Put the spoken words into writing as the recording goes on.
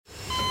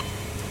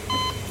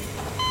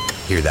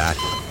Hear that?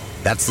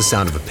 That's the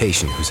sound of a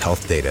patient whose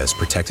health data is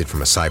protected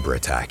from a cyber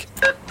attack.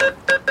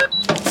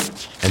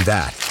 And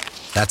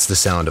that's the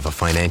sound of a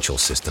financial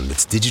system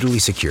that's digitally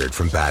secured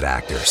from bad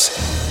actors.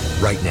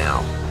 Right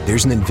now,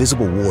 there's an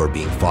invisible war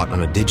being fought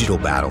on a digital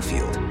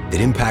battlefield that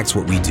impacts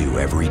what we do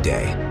every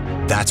day.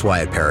 That's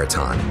why at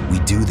Peraton, we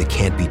do the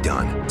can't be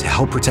done to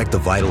help protect the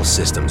vital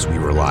systems we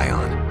rely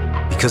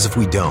on. Because if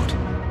we don't,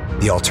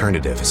 the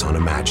alternative is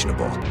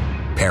unimaginable.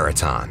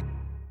 Peraton.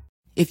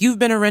 If you've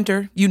been a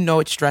renter, you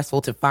know it's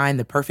stressful to find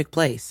the perfect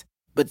place.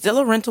 But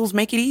Zillow Rentals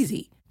make it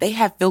easy. They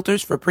have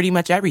filters for pretty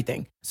much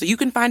everything, so you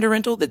can find a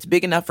rental that's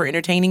big enough for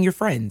entertaining your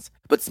friends,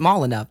 but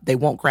small enough they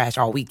won't crash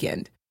all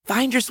weekend.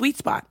 Find your sweet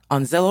spot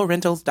on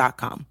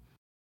ZillowRentals.com.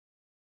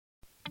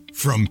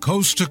 From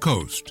coast to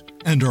coast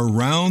and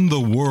around the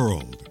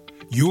world,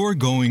 you're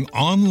going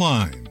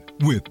online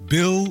with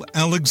Bill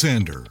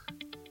Alexander.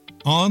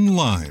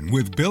 Online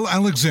with Bill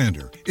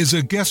Alexander is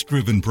a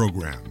guest-driven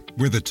program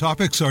where the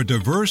topics are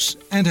diverse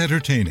and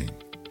entertaining.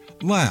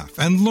 Laugh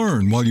and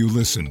learn while you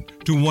listen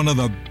to one of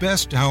the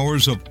best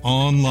hours of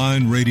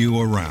online radio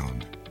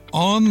around.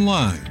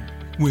 Online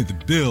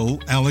with Bill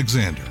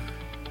Alexander.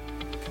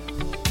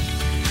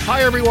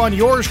 Hi, everyone.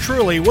 Yours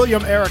truly,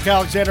 William Eric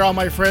Alexander. All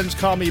my friends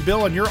call me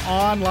Bill, and you're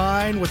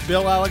online with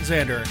Bill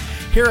Alexander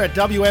here at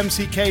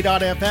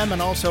WMCK.FM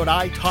and also at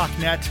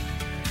iTalkNet.com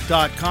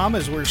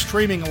as we're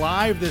streaming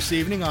live this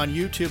evening on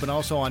YouTube and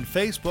also on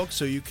Facebook,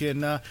 so you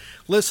can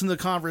listen to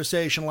the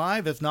conversation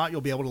live. If not,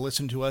 you'll be able to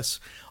listen to us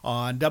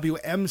on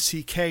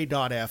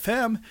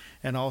WMCK.FM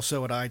and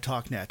also at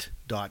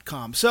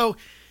iTalkNet.com. So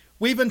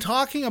we've been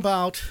talking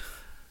about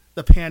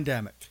the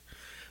pandemic,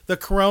 the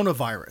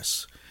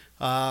coronavirus,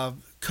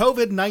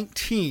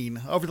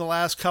 COVID-19 over the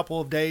last couple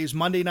of days.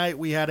 Monday night,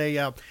 we had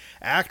a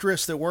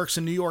actress that works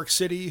in New York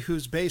City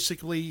who's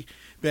basically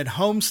been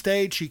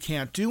homestayed. She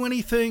can't do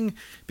anything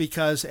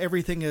because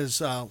everything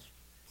is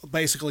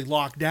basically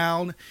locked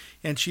down,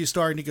 and she's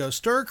starting to go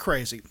stir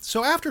crazy.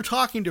 So after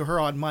talking to her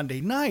on Monday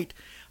night,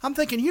 I'm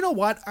thinking, you know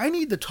what? I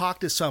need to talk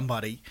to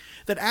somebody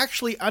that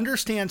actually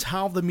understands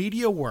how the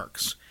media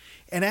works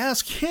and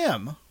ask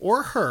him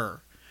or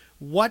her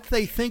what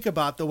they think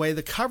about the way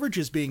the coverage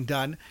is being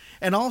done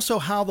and also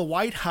how the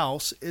White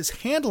House is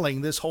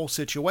handling this whole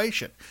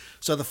situation.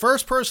 So the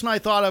first person I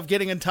thought of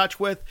getting in touch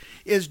with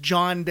is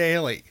John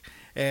Daly.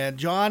 And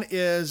John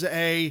is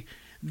a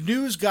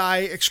news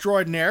guy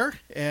extraordinaire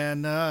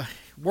and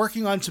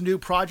working on some new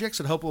projects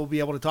that I hope we'll be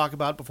able to talk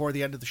about before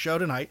the end of the show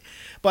tonight.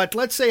 But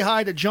let's say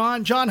hi to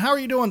John. John, how are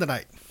you doing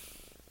tonight?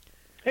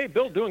 Hey,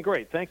 Bill, doing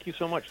great. Thank you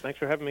so much. Thanks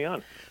for having me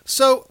on.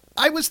 So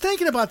I was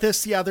thinking about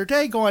this the other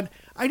day going,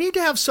 I need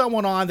to have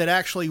someone on that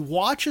actually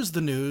watches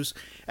the news,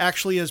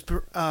 actually has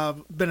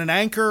been an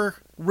anchor,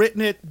 written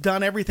it,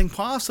 done everything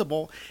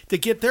possible to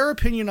get their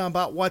opinion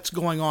about what's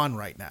going on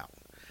right now.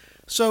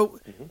 So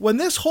when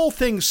this whole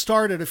thing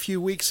started a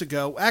few weeks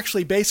ago,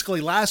 actually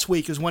basically last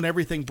week is when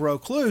everything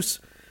broke loose,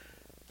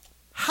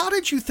 how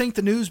did you think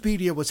the news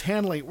media was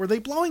handling it? Were they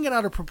blowing it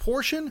out of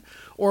proportion,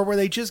 or were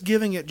they just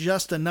giving it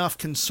just enough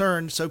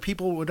concern so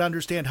people would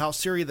understand how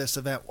serious this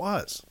event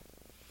was?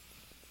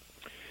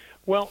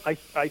 Well, I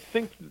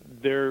think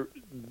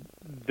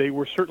they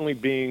were certainly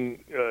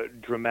being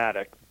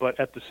dramatic, but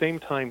at the same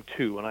time,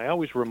 too, and I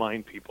always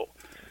remind people,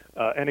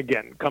 and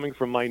again, coming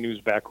from my news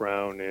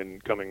background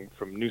and coming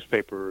from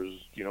newspapers,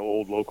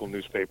 old local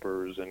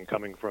newspapers, and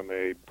coming from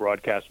a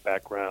broadcast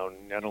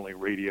background, not only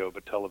radio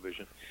but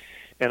television,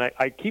 and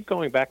I keep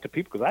going back to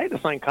people because I had to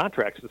sign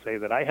contracts to say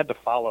that I had to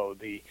follow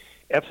the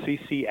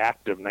FCC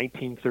Act of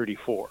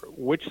 1934,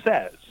 which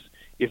says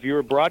if you're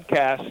a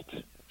broadcast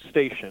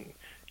station,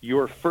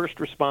 your first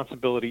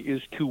responsibility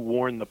is to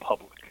warn the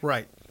public.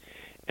 Right.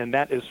 And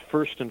that is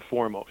first and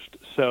foremost.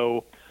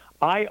 So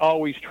I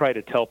always try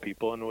to tell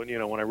people, and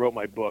when I wrote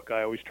my book,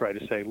 I always try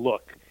to say,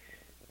 look,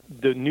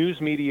 the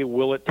news media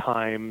will at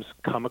times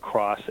come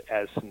across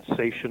as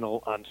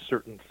sensational on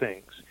certain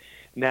things.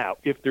 Now,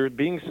 if they're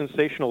being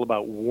sensational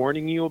about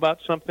warning you about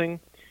something,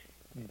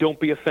 don't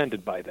be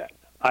offended by that.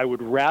 I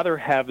would rather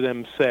have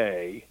them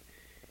say,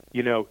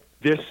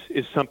 this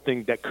is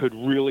something that could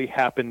really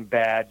happen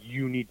bad.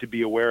 You need to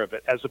be aware of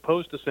it, as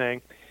opposed to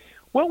saying,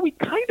 well, we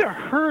kind of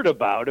heard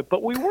about it,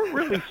 but we weren't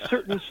really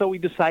certain, so we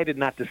decided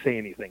not to say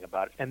anything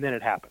about it, and then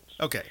it happens.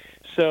 Okay.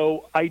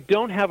 So I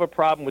don't have a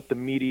problem with the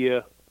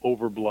media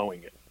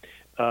overblowing it.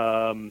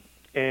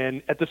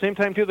 And at the same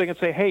time, too, they can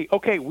say, hey,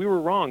 okay, we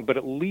were wrong, but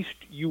at least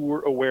you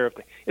were aware of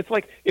things. It's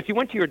like if you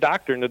went to your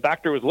doctor and the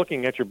doctor was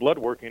looking at your blood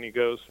work and he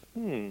goes,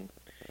 I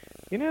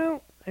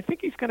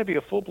think he's going to be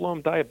a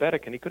full-blown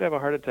diabetic and he could have a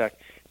heart attack.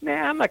 Nah,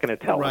 I'm not going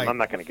to tell him. I'm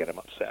not going to get him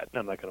upset.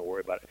 I'm not going to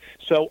worry about it.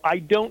 So I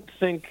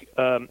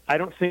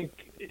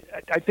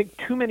think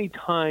too many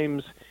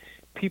times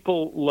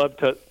people love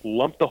to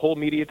lump the whole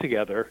media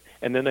together,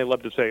 and then they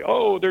love to say,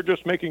 oh, they're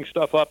just making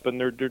stuff up and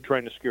they're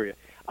trying to scare you.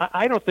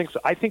 I don't think so.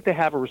 I think they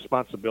have a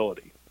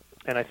responsibility,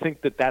 and I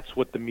think that that's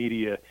what the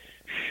media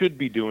should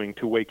be doing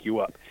to wake you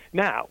up.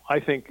 Now, I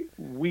think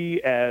we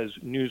as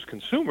news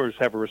consumers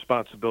have a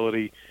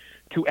responsibility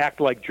to act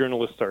like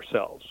journalists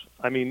ourselves.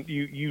 I mean,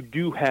 you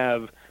do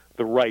have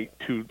the right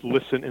to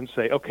listen and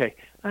say, okay,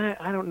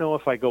 I don't know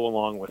if I go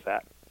along with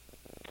that.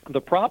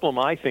 The problem,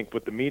 I think,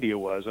 with the media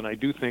was, and I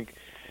do think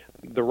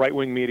the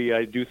right-wing media,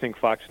 I do think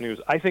Fox News,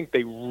 I think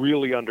they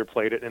really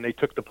underplayed it, and they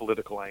took the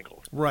political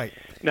angle. Right.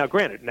 Now,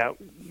 granted,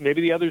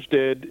 maybe the others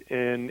did,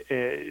 and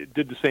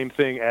did the same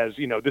thing as,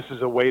 this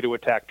is a way to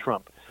attack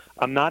Trump.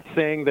 I'm not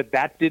saying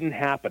that didn't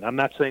happen. I'm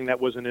not saying that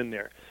wasn't in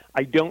there.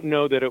 I don't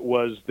know that it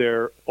was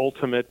their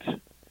ultimate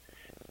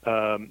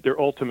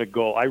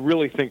goal. I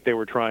really think they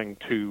were trying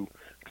to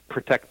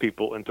protect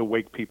people and to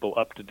wake people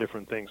up to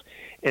different things.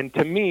 And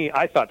to me,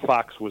 I thought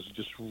Fox was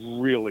just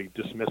really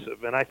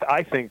dismissive. And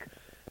I think,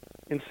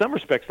 in some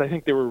respects, I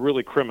think they were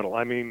really criminal.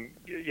 I mean,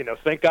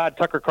 thank God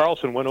Tucker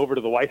Carlson went over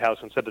to the White House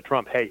and said to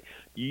Trump, hey,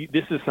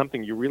 this is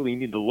something you really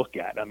need to look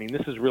at. I mean,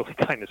 this is really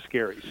kind of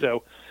scary.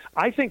 So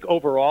I think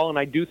overall, and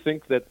I do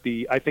think that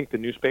the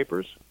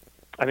newspapers,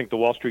 I think the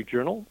Wall Street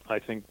Journal, I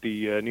think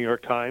the New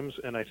York Times,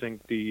 and I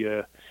think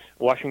the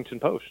Washington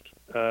Post,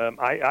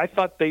 I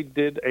thought they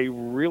did a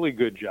really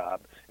good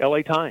job.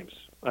 LA Times,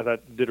 I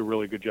thought, did a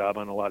really good job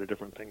on a lot of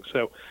different things.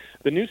 So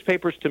the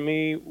newspapers, to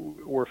me,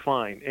 were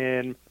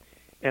fine.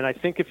 And I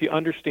think if you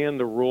understand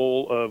the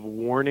role of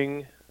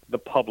warning the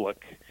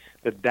public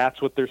that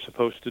that's what they're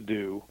supposed to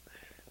do,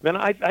 then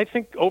I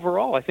think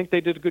overall, I think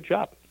they did a good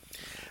job.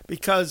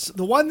 Because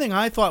the one thing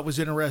I thought was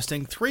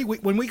interesting,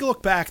 when we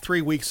look back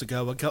 3 weeks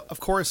ago,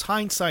 of course,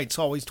 hindsight's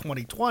always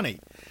 20/20.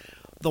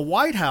 The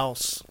White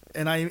House,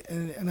 and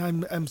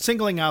I'm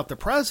singling out the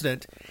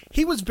president,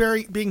 he was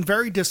being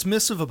very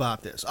dismissive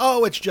about this.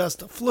 Oh, it's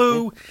just a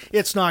flu.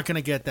 It's not going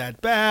to get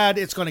that bad.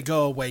 It's going to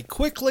go away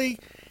quickly.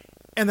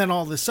 And then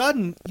all of a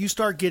sudden, you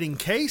start getting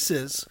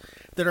cases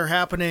that are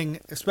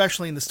happening,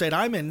 especially in the state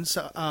I'm in,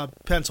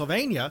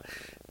 Pennsylvania,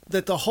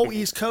 that the whole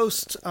East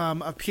Coast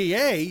of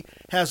PA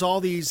has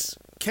all these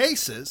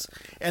cases.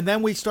 And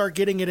then we start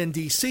getting it in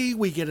D.C.,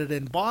 we get it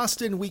in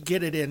Boston, we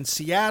get it in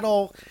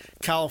Seattle,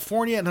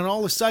 California, and then all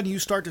of a sudden you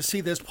start to see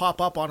this pop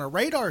up on a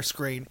radar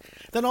screen.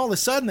 Then all of a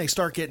sudden they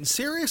start getting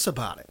serious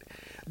about it.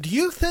 Do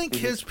you think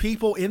his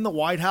people in the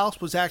White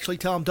House was actually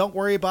telling him, don't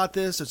worry about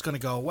this, it's going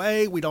to go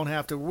away, we don't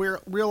have to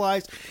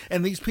realize,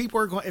 and these people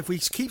are going, if we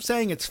keep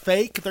saying it's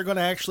fake, they're going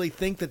to actually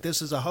think that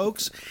this is a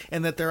hoax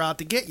and that they're out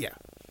to get you?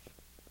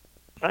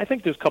 I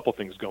think there's a couple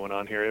things going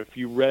on here. If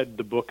you read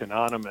the book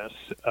Anonymous,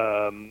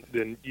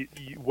 then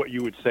what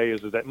you would say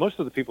is that most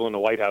of the people in the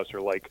White House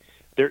are like,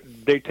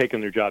 they've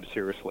taken their job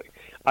seriously.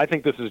 I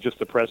think this is just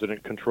the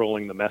president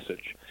controlling the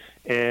message.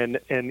 And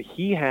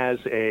he has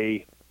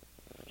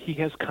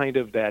kind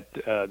of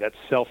that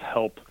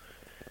self-help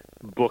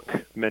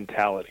book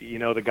mentality.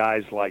 The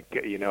guys like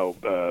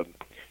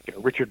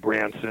Richard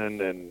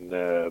Branson, and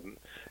there's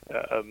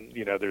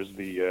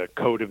the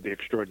Code of the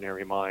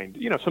Extraordinary Mind.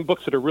 Some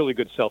books that are really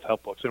good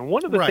self-help books. And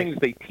one of the things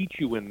they teach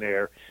you in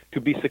there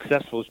to be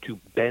successful is to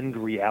bend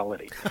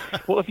reality.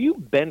 Well, if you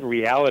bend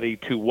reality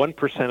to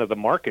 1% of the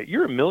market,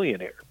 you're a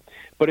millionaire.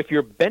 But if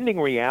you're bending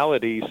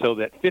reality so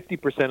that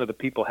 50% of the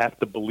people have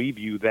to believe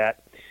you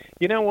that,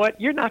 you know what,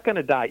 you're not going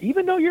to die,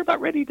 even though you're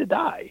about ready to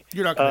die.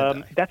 You're not going to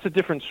die. That's a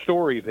different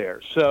story there.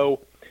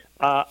 So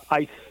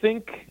I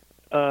think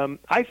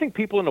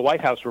people in the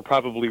White House were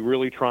probably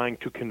really trying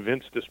to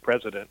convince this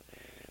president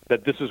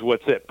that this is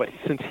what's it. But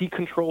since he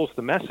controls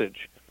the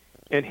message,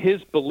 and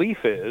his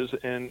belief is,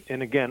 and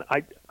again,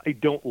 I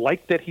don't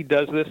like that he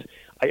does this.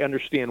 I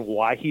understand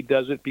why he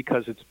does it,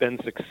 because it's been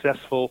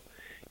successful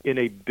in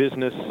a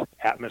business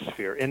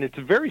atmosphere. And it's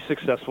very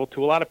successful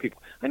to a lot of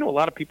people. I know a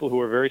lot of people who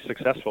are very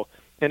successful,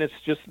 and it's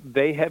just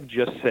they have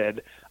just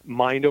said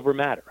mind over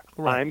matter.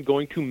 Right. I'm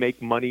going to make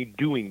money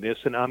doing this,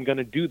 and I'm going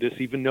to do this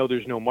even though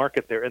there's no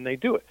market there, and they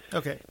do it.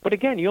 Okay. But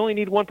again, you only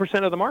need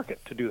 1% of the market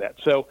to do that.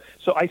 So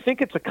I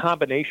think it's a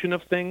combination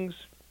of things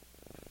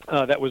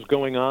that was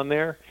going on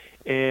there.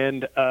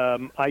 And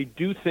I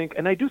do think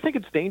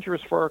it's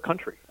dangerous for our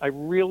country. I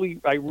really,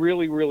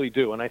 really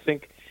do. And I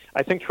think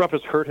Trump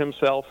has hurt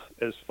himself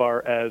as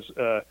far as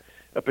a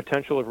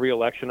potential of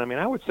reelection. I mean,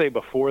 I would say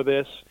before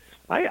this,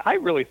 I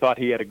really thought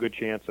he had a good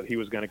chance that he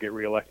was going to get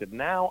reelected.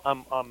 Now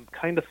I'm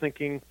kind of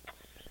thinking,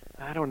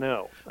 I don't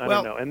know. I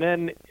don't know. And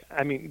then,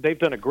 I mean, they've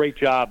done a great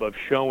job of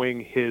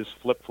showing his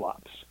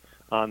flip-flops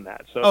on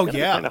that. So it's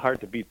kind of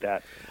hard to beat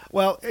that.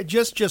 Well,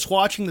 just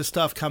watching the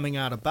stuff coming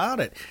out about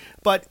it.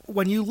 But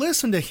when you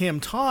listen to him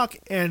talk,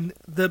 and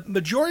the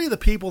majority of the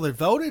people that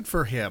voted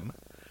for him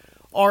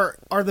are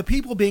the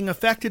people being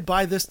affected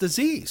by this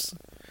disease.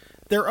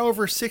 They're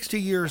over 60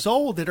 years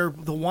old that are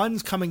the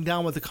ones coming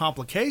down with the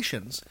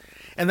complications.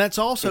 And that's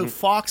also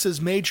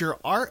Fox's major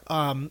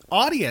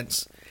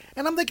audience.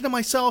 And I'm thinking to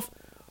myself,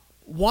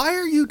 why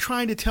are you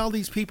trying to tell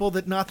these people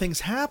that nothing's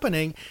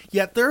happening,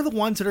 yet they're the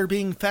ones that are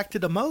being affected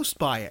the most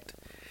by it?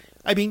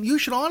 I mean, you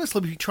should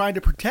honestly be trying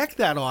to protect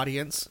that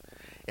audience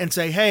and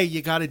say, hey,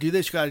 you got to do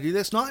this, you got to do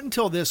this. Not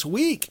until this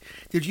week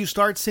did you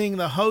start seeing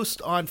the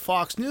host on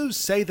Fox News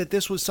say that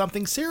this was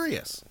something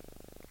serious.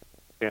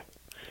 Yeah.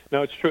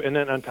 No, it's true. And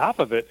then on top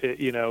of it,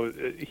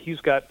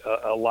 he's got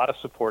a lot of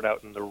support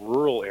out in the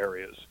rural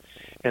areas.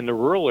 and the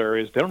rural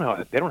areas, they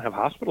don't have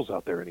hospitals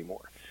out there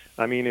anymore.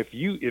 I mean, if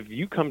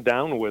you come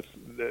down with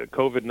the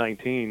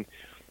COVID-19,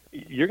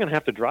 you're going to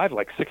have to drive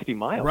like 60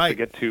 miles to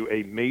get to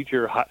a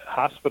major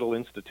hospital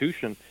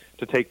institution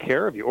to take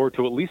care of you, or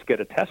to at least get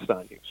a test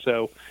on you.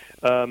 So,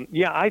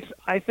 I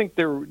think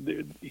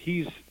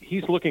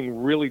he's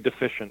looking really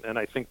deficient, and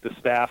I think the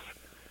staff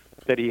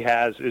that he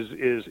has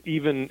is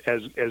even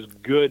as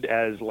good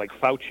as like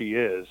Fauci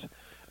is.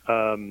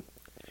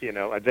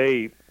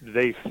 They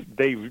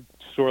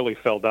sorely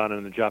fell down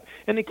on the job,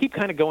 and they keep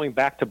kind of going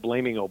back to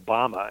blaming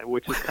Obama,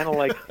 which is kind of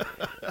like,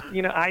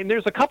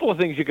 there's a couple of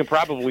things you can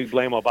probably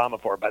blame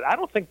Obama for, but I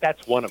don't think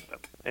that's one of them.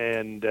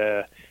 And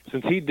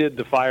since he did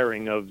the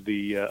firing of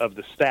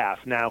the staff,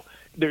 now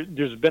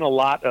there's been a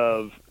lot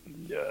of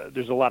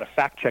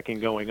fact checking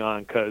going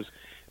on, because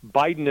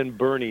Biden and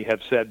Bernie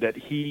have said that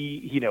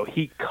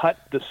he cut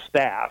the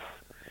staff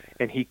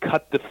and he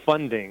cut the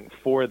funding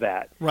for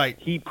that. Right.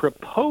 He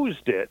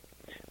proposed it,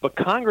 but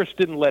Congress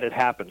didn't let it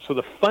happen. So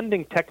the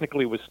funding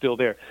technically was still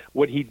there.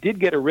 What he did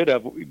get rid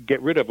of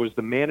was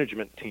the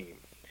management team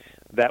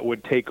that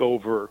would take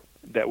over,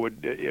 that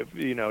would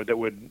be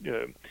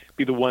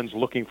the ones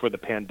looking for the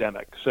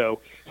pandemic.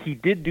 So he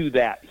did do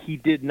that. He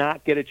did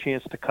not get a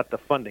chance to cut the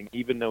funding,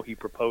 even though he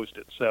proposed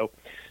it. So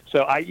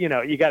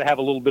you got to have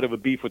a little bit of a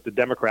beef with the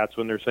Democrats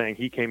when they're saying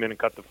he came in and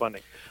cut the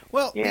funding.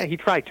 Well, yeah, he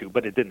tried to,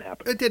 but it didn't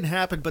happen. It didn't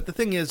happen. But the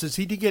thing is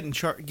he did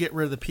get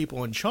rid of the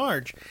people in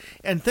charge.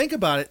 And think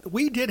about it.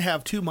 We did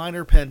have two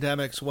minor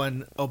pandemics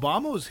when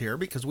Obama was here,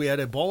 because we had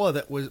Ebola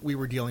that we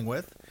were dealing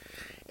with,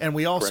 and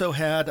we also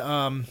had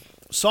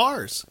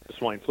SARS, the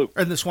swine flu,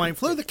 and the swine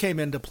flu that came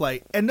into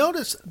play. And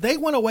notice they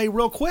went away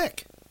real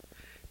quick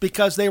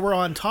because they were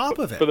on top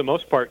of it. For the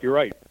most part, you're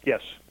right.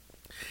 Yes.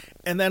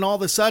 And then all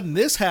of a sudden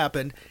this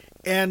happened,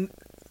 and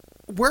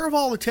where have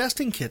all the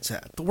testing kits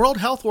at? The World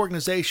Health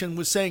Organization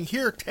was saying,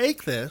 here,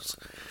 take this.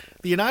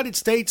 The United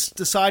States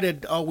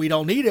decided, oh, we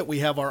don't need it. We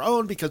have our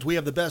own because we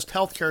have the best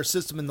healthcare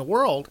system in the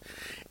world.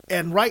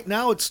 And right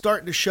now it's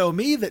starting to show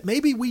me that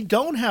maybe we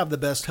don't have the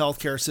best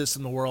healthcare system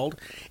in the world,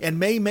 and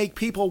may make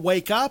people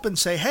wake up and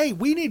say, hey,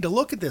 we need to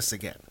look at this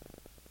again.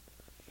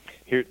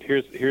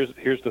 Here's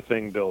the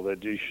thing, Bill,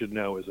 that you should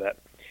know is that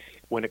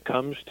when it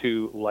comes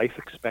to life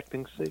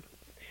expectancy,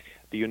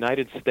 the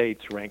United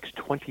States ranks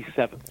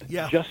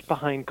 27th, just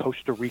behind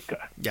Costa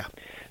Rica. Yeah.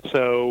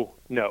 So,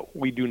 no,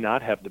 we do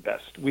not have the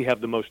best. We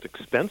have the most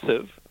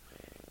expensive,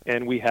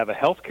 and we have a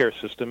healthcare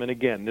system. And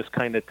again, this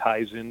kind of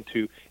ties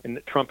into,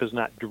 and Trump is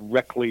not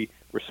directly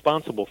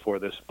responsible for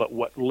this, but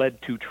what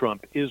led to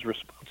Trump is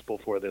responsible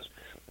for this.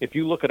 If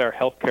you look at our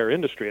healthcare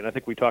industry, and I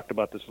think we talked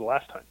about this the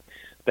last time,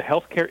 the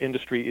healthcare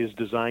industry is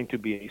designed to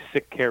be a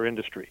sick care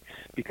industry,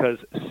 because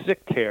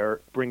sick care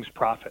brings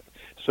profit.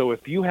 So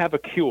if you have a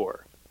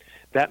cure,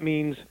 that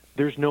means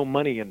there's no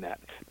money in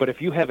that. But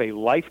if you have a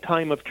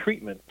lifetime of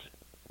treatment,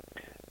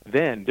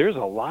 then there's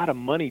a lot of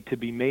money to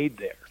be made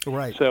there.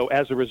 Right. So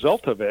as a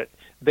result of it,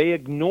 they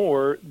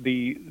ignore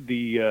the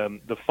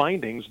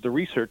findings, the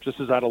research. This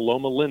is out of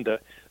Loma Linda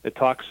that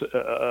talks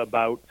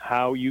about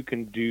how you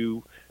can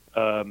do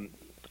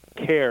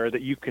care,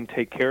 that you can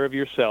take care of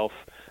yourself,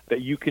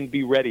 that you can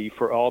be ready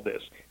for all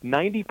this.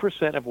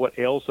 90% of what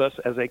ails us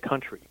as a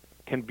country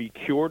can be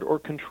cured or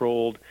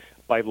controlled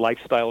by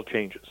lifestyle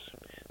changes.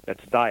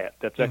 That's diet,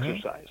 that's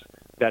exercise,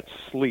 that's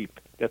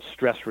sleep, that's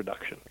stress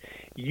reduction.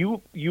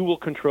 You will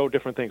control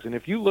different things. And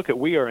if you look at,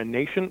 we are a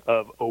nation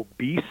of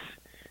obese,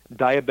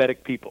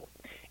 diabetic people,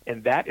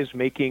 and that is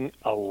making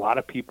a lot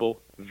of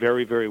people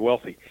very, very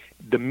wealthy.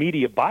 The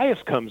media bias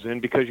comes in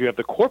because you have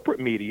the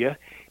corporate media,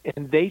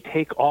 and they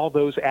take all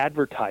those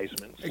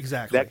advertisements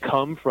that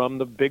come from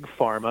the big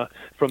pharma,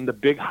 from the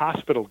big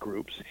hospital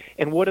groups,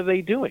 and what are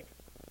they doing?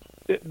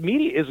 The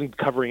media isn't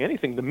covering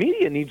anything. The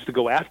media needs to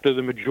go after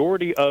the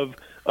majority of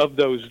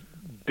those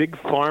big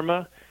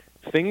pharma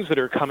things that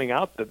are coming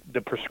out,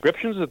 the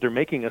prescriptions that they're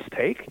making us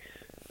take.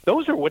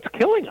 Those are what's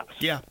killing us.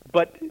 Yeah.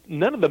 But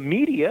none of the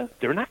media,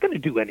 they're not going to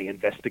do any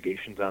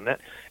investigations on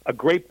that. A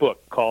great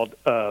book called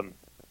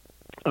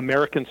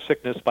American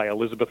Sickness by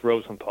Elizabeth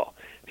Rosenthal.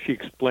 She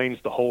explains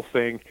the whole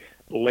thing,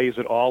 lays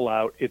it all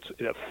out. It's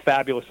a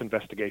fabulous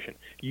investigation.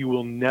 You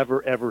will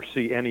never, ever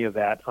see any of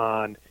that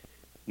on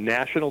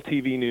national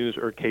TV news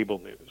or cable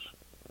news.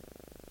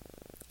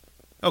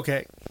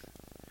 Okay.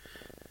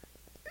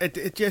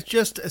 It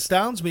just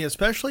astounds me,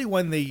 especially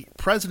when the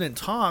president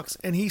talks,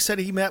 and he said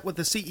he met with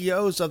the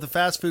CEOs of the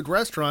fast food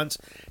restaurants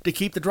to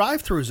keep the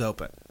drive-thrus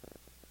open.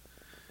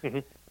 Mm-hmm.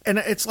 And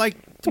it's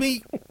like, to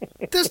me,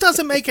 this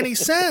doesn't make any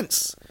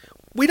sense.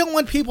 We don't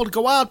want people to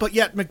go out, but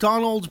yet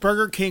McDonald's,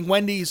 Burger King,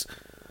 Wendy's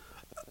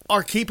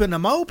are keeping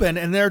them open,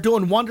 and they're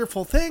doing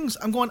wonderful things.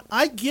 I'm going,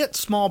 I get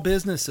small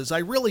businesses, I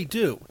really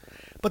do.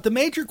 But the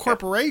major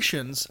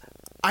corporations,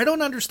 I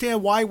don't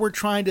understand why we're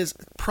trying to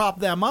prop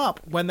them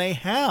up when they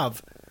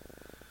have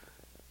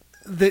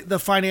the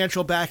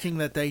financial backing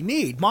that they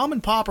need. Mom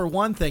and pop are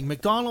one thing.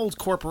 McDonald's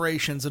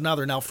Corporation's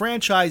another. Now,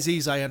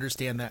 franchisees, I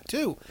understand that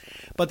too.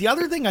 But the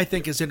other thing I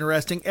think is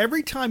interesting,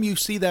 every time you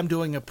see them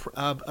doing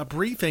a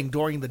briefing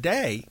during the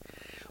day,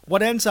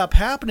 what ends up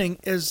happening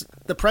is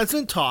the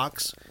president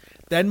talks,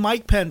 then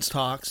Mike Pence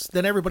talks,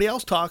 then everybody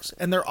else talks,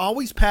 and they're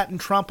always patting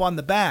Trump on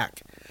the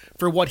back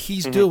for what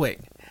he's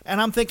doing.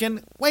 And I'm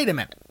thinking, wait a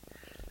minute.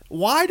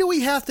 Why do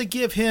we have to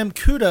give him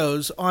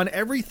kudos on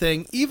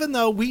everything, even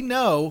though we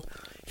know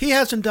he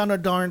hasn't done a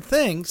darn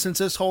thing since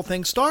this whole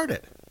thing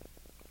started?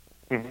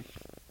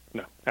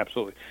 No,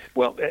 absolutely.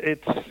 Well,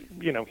 it's,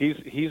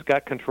 he's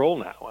got control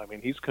now. I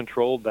mean, he's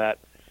controlled that,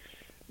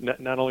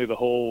 not only the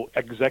whole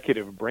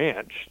executive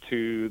branch,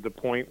 to the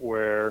point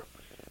where,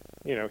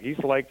 he's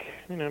like,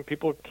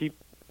 people keep,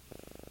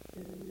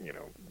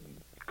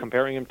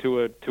 comparing him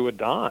to a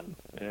Don,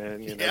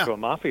 and to a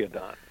mafia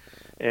Don,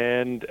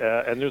 and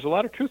there's a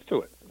lot of truth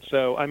to it.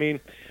 So, I mean,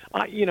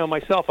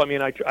 myself,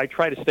 I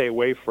try to stay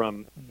away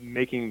from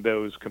making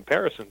those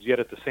comparisons.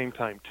 Yet at the same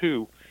time,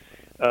 too,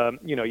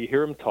 you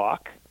hear him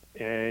talk,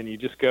 and you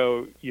just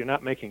go, you're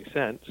not making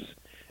sense.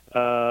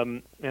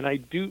 And I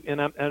do,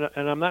 and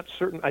I'm not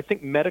certain. I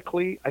think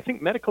medically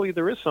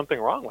there is something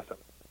wrong with him,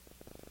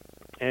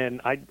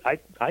 and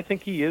I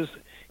think he's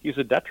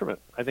a detriment.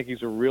 I think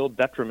he's a real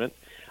detriment.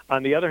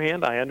 On the other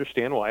hand, I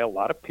understand why a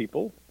lot of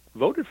people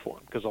voted for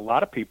him, because a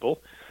lot of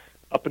people,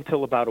 up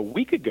until about a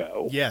week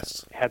ago,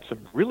 had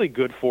some really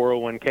good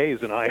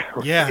 401ks and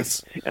IRAs.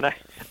 Yes.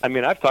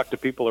 And I've talked to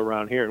people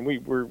around here, and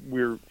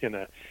we're in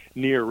a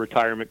near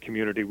retirement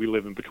community. We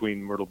live in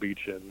between Myrtle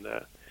Beach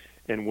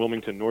and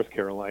Wilmington, North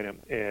Carolina.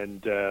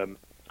 And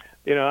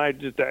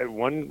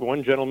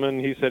one gentleman,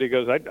 he said,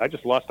 I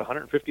just lost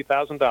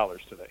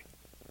 $150,000 today.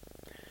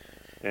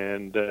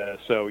 And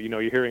so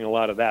you're hearing a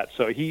lot of that.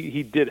 So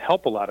he did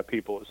help a lot of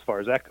people as far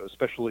as that goes,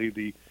 especially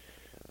the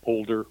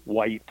older,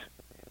 white,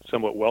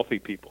 somewhat wealthy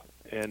people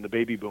and the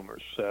baby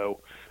boomers.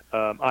 So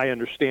I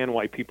understand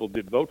why people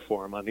did vote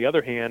for him. On the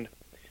other hand,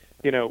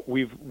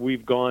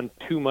 we've gone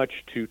too much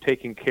to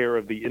taking care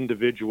of the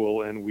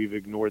individual, and we've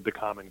ignored the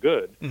common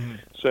good.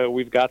 So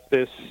we've got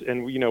this,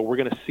 and we're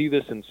going to see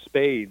this in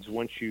spades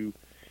once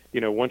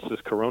once this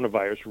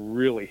coronavirus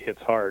really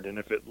hits hard, and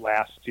if it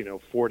lasts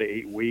 4 to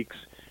 8 weeks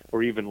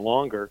or even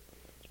longer.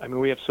 I mean,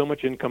 we have so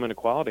much income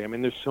inequality. I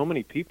mean, there's so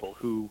many people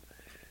who,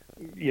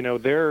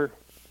 they're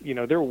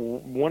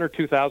 $1,000 or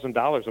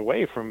 $2,000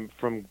 away from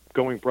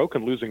going broke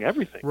and losing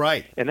everything.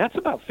 Right. And that's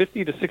about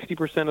 50 to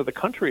 60% of the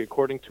country,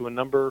 according to a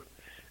number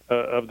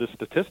of the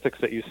statistics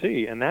that you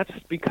see. And that's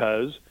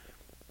because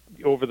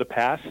over the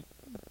past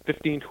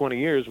 15, 20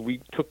 years,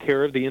 we took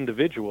care of the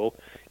individual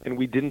and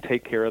we didn't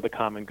take care of the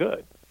common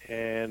good.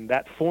 And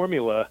that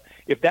formula,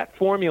 if that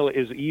formula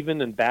is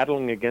even and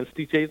battling against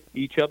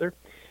each other,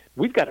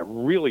 we've got a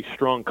really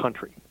strong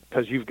country,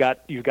 because you've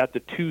got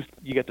the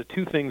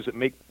two things that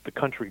make the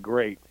country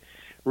great,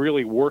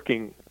 really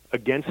working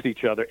against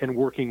each other and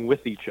working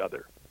with each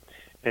other.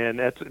 And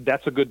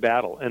that's a good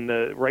battle. And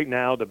right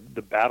now the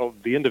battle,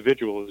 the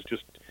individual is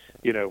just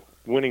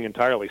winning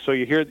entirely. So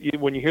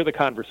when you hear the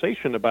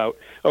conversation about,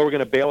 we're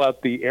going to bail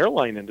out the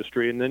airline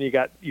industry, and then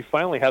you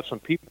finally have some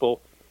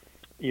people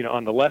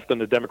on the left, on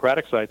the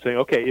Democratic side, saying,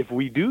 okay, if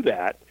we do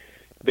that,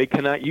 they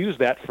cannot use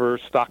that for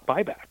stock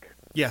buyback.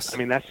 Yes. I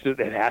mean,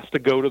 it has to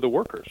go to the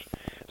workers.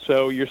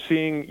 So you're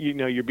seeing,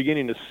 you're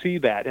beginning to see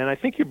that. And I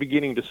think you're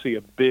beginning to see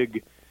a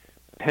big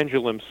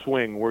pendulum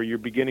swing where you're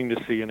beginning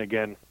to see, and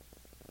again,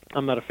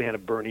 I'm not a fan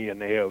of Bernie and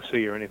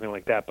AOC or anything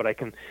like that, but I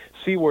can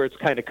see where it's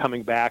kind of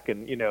coming back,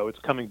 and, it's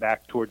coming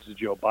back towards the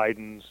Joe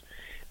Bidens.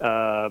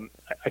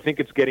 I think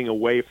it's getting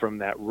away from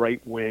that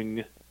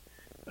right-wing,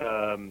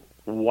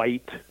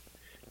 white,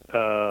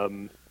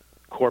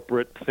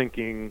 corporate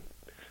thinking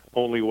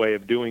only way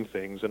of doing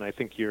things. And I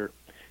think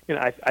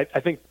I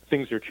think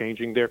things are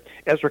changing there.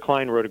 Ezra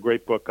Klein wrote a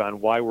great book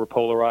on why we're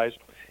polarized,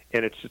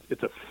 and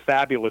it's a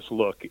fabulous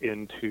look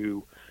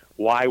into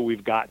why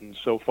we've gotten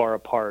so far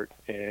apart,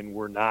 and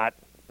we're not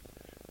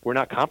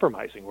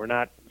compromising. We're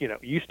not,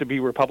 it used to be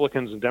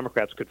Republicans and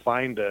Democrats could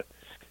find a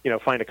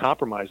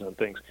compromise on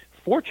things.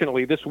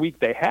 Fortunately, this week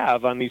they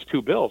have on these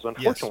two bills.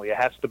 Unfortunately, It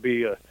has to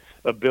be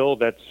a bill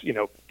that's,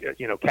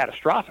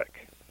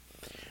 catastrophic.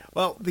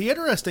 Well, the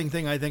interesting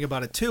thing I think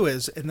about it too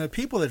is, and the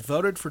people that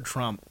voted for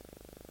Trump,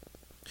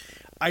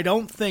 I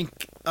don't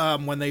think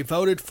when they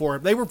voted for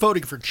him, they were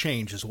voting for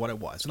change is what it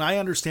was. And I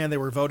understand they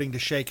were voting to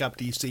shake up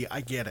D.C.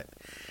 I get it.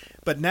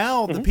 But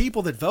now the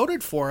people that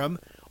voted for him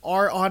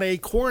are on a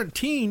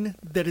quarantine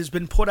that has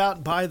been put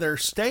out by their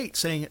state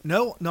saying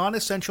no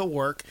non-essential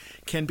work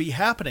can be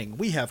happening.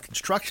 We have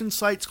construction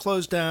sites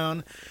closed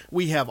down.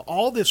 We have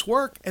all this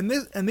work. And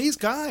these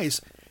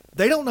guys,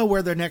 they don't know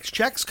where their next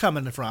check's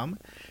coming from,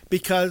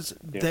 because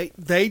they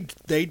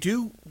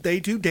do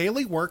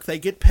daily work. They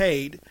get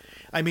paid.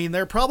 I mean,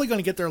 they're probably going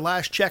to get their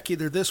last check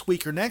either this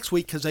week or next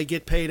week, because they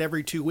get paid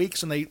every 2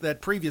 weeks, and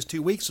that previous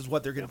 2 weeks is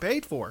what they're getting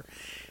paid for,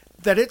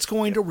 that it's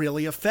going to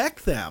really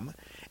affect them.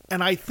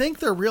 And I think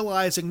they're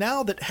realizing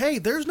now that, hey,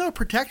 there's no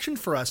protection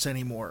for us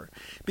anymore,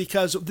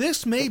 because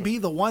this may be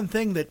the one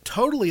thing that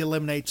totally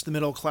eliminates the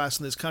middle class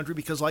in this country,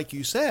 because like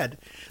you said,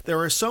 there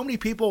are so many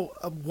people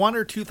 $1,000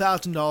 or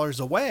 $2,000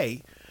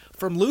 away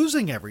from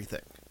losing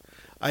everything.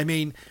 I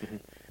mean,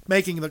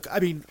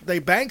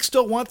 the banks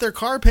still want their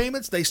car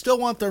payments, they still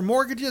want their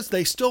mortgages,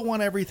 they still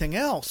want everything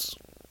else.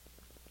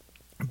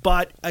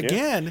 But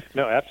again, yeah.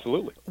 No,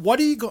 absolutely. What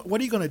are you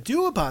going to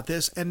do about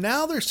this? And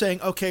now they're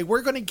saying, okay,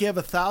 we're going to give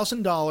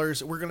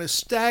 $1,000. We're going to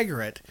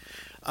stagger it.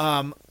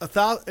 2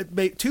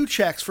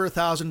 checks for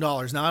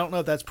 $1,000. Now I don't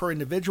know if that's per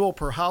individual,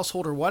 per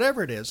household, or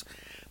whatever it is,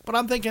 but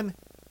I'm thinking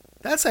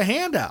that's a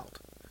handout.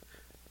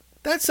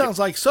 That sounds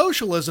like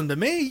socialism to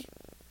me.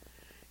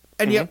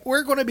 And yet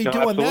we're going to be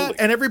doing absolutely. that,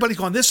 and everybody's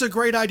going, this is a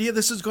great idea.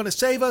 This is going to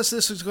save us.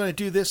 This is going to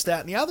do this,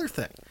 that, and the other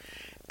thing.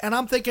 And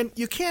I'm thinking,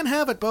 you can't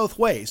have it both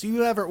ways.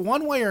 You have it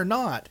one way or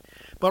not.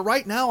 But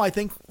right now, I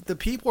think the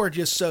people are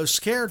just so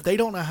scared they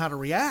don't know how to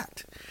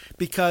react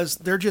because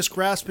they're just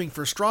grasping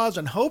for straws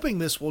and hoping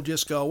this will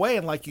just go away.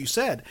 And like you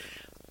said,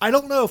 I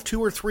don't know if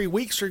 2 or 3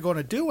 weeks are going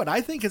to do it.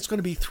 I think it's going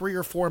to be 3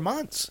 or 4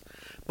 months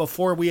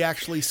before we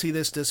actually see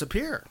this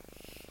disappear.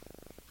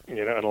 And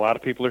a lot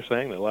of people are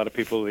saying that. A lot of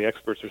people, the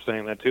experts are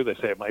saying that too. They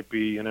say it might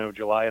be,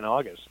 July and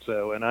August.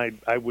 So, and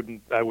I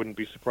wouldn't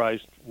be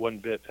surprised one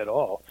bit at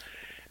all.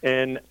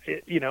 And,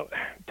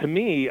 to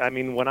me,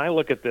 when I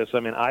look at this,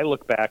 I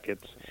look back,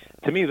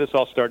 to me, this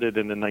all started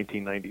in the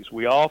 1990s.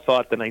 We all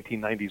thought the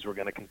 1990s were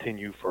going to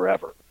continue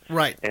forever.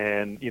 Right.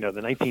 And, the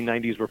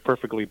 1990s were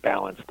perfectly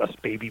balanced. Us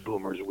baby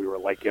boomers, we were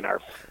like in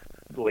our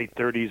late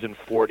 30s and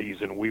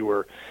 40s, and we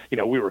were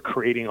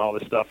creating all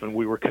this stuff, and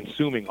we were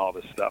consuming all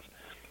this stuff.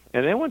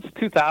 And then once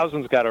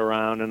 2000s got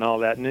around and all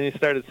that, and then you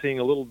started seeing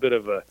a little bit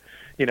of a,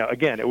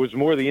 again, it was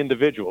more the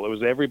individual. It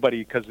was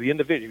everybody, because the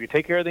individual, if you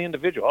take care of the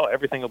individual,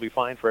 everything will be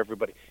fine for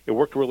everybody. It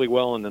worked really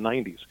well in the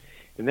 90s.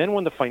 And then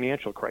when the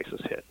financial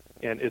crisis hit,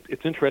 and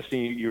it's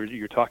interesting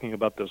you're talking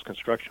about those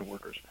construction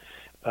workers.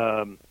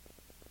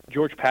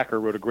 George Packer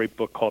wrote a great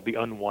book called The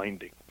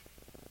Unwinding,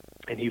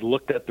 and he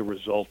looked at the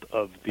result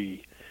of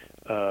the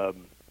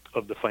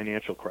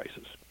financial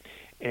crisis.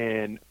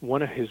 And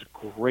one of his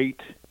great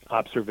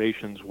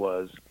observations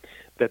was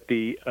that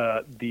the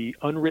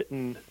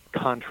unwritten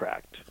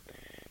contract,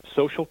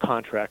 social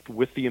contract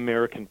with the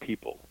American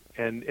people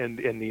and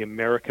the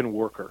American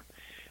worker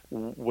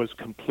was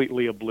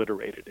completely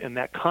obliterated. And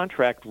that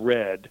contract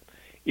read,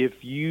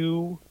 if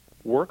you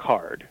work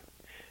hard,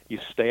 you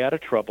stay out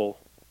of trouble,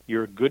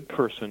 you're a good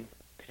person,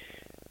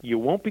 you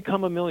won't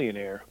become a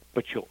millionaire,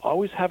 but you'll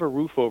always have a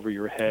roof over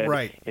your head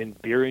right.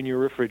 and beer in your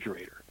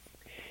refrigerator.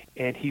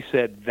 And he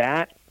said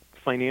that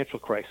financial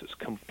crisis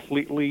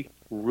completely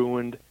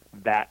ruined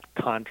that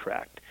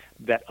contract,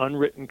 that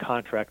unwritten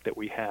contract that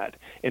we had.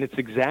 And it's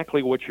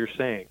exactly what you're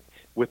saying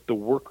with the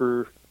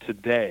worker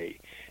today.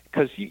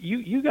 Because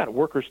you got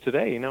workers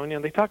today,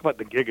 and they talk about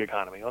the gig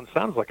economy. It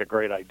sounds like a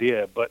great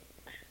idea, but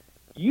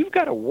you've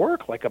got to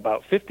work like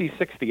about 50,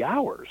 60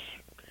 hours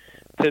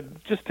to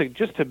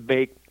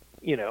make,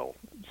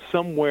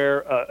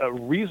 somewhere a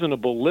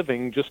reasonable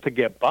living just to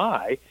get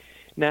by.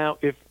 Now,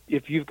 if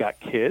you've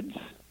got kids,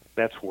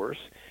 that's worse.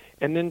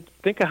 And then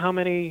think of how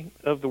many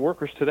of the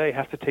workers today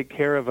have to take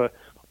care of a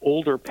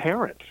older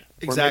parent,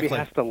 exactly. or maybe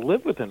has to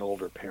live with an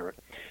older parent.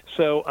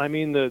 So,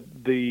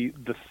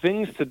 the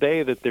things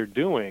today that they're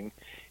doing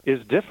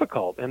is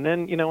difficult. And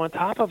then, on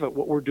top of it,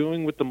 what we're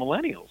doing with the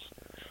millennials.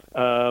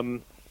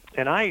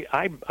 And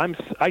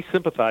I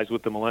sympathize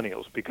with the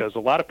millennials because a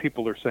lot of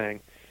people are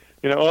saying,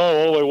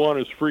 all they want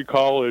is free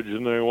college,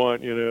 and they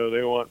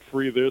want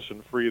free this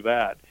and free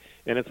that.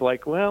 And it's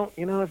like, well,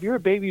 if you're a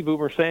baby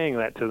boomer saying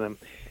that to them,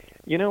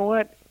 you know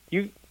what?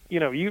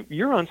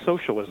 You're on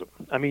socialism.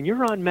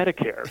 You're on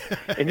Medicare,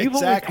 and you've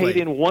exactly. only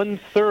paid in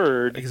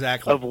 1/3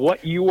 exactly. of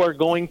what you are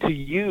going to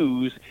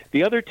use.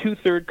 The other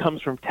 2/3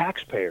 comes from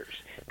taxpayers.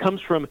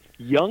 Comes from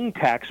young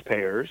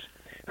taxpayers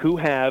who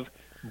have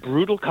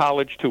brutal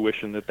college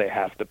tuition that they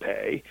have to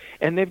pay,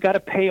 and they've got to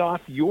pay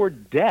off your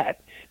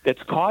debt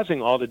that's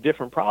causing all the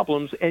different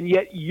problems, and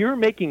yet you're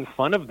making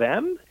fun of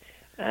them.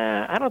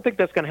 I don't think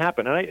that's going to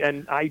happen,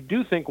 and I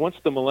do think once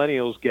the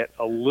millennials get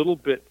a little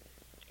bit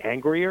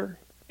angrier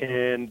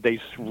and they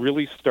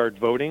really start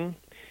voting,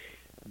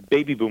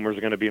 baby boomers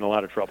are going to be in a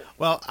lot of trouble.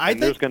 Well,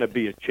 there's going to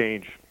be a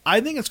change.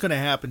 I think it's going to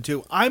happen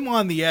too. I'm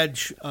on the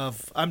edge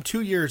of. I'm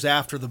 2 years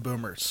after the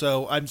boomers,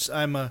 so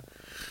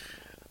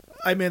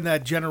I'm in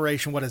that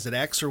generation. What is it,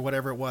 X or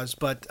whatever it was?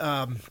 But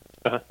I'm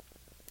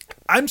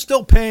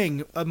still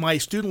paying my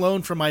student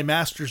loan for my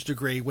master's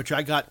degree, which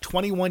I got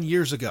 21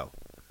 years ago.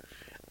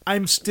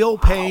 I'm still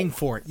paying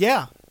for it.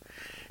 Yeah.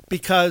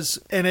 Because,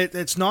 and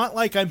it's not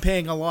like I'm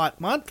paying a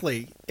lot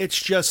monthly. It's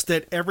just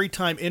that every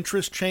time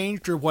interest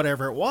changed or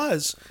whatever it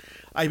was,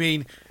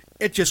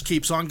 it just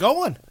keeps on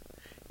going.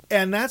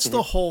 And that's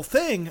the whole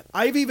thing.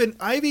 I've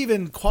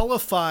even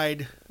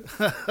qualified.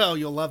 Oh,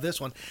 you'll love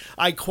this one.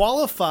 I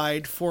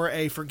qualified for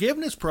a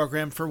forgiveness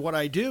program for what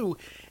I do.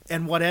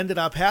 And what ended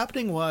up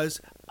happening was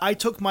I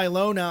took my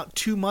loan out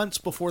 2 months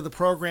before the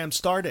program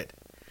started.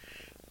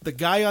 The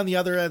guy on the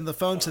other end of the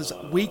phone says,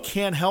 we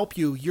can't help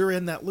you. You're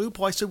in that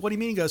loophole. I said, what do you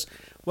mean? He goes,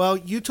 well,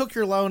 you took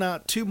your loan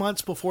out 2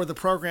 months before the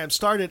program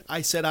started.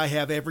 I said, I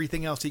have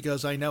everything else. He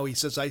goes, I know. He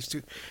says,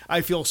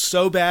 I feel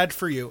so bad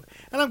for you.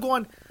 And I'm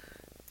going,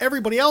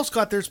 everybody else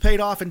got theirs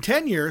paid off in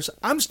 10 years.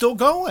 I'm still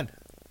going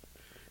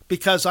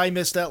because I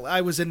missed that.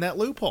 I was in that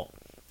loophole.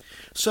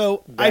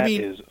 So, that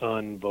is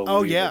unbelievable.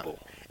 Oh, yeah.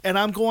 And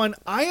I'm going,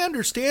 I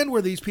understand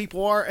where these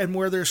people are and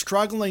where they're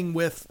struggling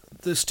with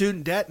the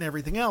student debt and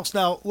everything else.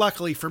 Now,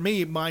 luckily for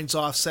me, mine's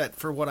offset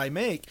for what I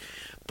make.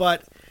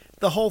 But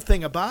the whole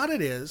thing about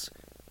it is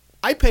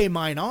I pay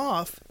mine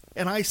off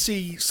and I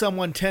see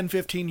someone 10,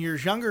 15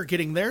 years younger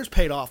getting theirs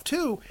paid off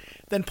too,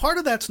 then part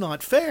of that's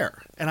not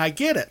fair. And I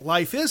get it.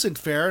 Life isn't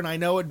fair, and I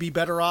know it'd be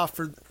better off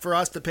for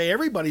us to pay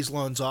everybody's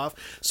loans off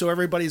so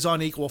everybody's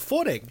on equal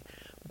footing.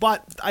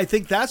 But I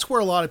think that's where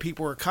a lot of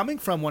people are coming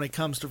from when it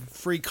comes to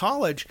free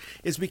college,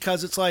 is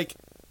because it's like,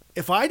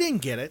 if I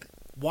didn't get it,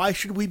 why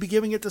should we be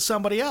giving it to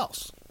somebody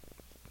else?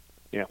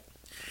 Yeah.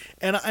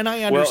 And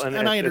I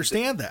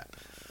understand that.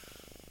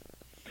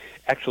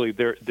 Actually,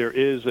 there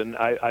is, and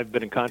I've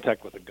been in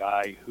contact with a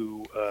guy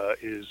who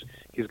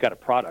he's got a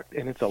product,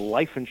 and it's a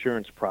life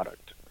insurance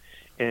product,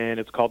 and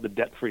it's called the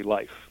Debt-Free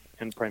Life,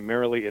 and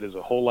primarily it is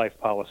a whole life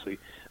policy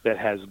that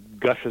has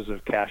gushes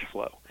of cash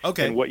flow.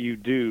 Okay. And what you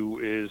do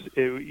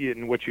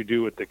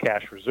with the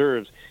cash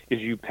reserves is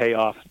you pay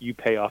off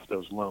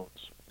those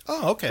loans.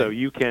 Oh, okay. So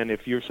you can,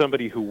 if you're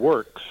somebody who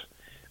works,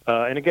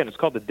 and again, it's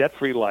called the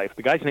Debt-Free Life.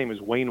 The guy's name is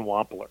Wayne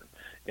Wampler.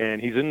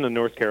 And he's in the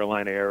North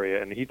Carolina area,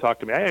 and he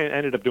talked to me. I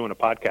ended up doing a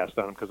podcast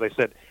on him because I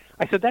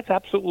said, that's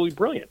absolutely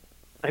brilliant.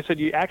 I said,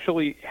 you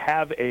actually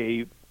have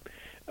a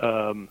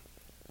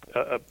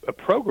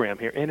program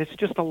here, and it's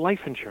just a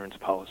life insurance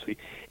policy.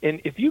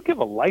 And if you give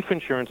a life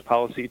insurance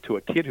policy to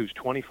a kid who's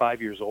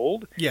 25 years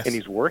old yes. and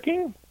he's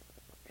working,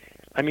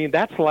 I mean,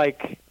 that's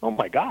like, oh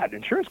my God,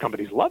 insurance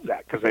companies love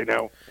that because they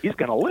know he's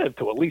going to live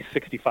to at least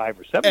 65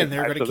 or 75, and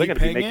they're going to so they're going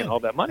to be making in. all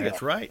that money.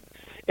 That's right.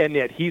 And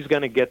yet he's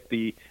going to get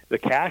the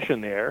cash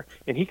in there,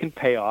 and he can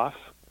pay off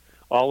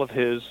all of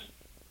his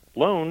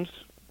loans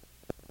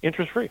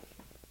interest-free.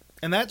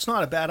 And that's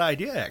not a bad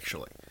idea,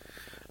 actually.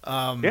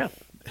 Yeah.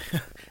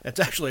 It's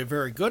actually a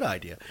very good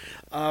idea.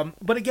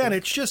 But again,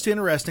 it's just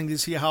interesting to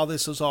see how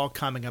this is all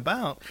coming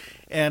about.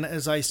 And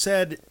as I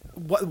said,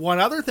 one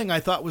other thing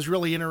I thought was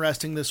really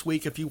interesting this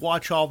week, if you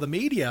watch all the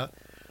media,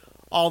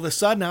 all of a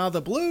sudden, out of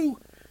the blue,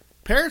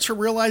 parents are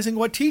realizing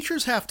what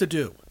teachers have to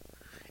do.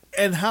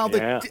 And how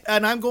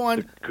and I'm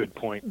going, good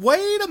point.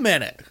 Wait a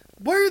minute.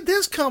 Where did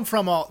this come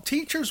from? All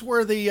teachers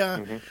were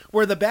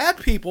the bad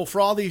people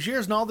for all these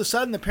years, and all of a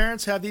sudden the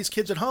parents have these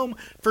kids at home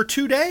for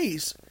 2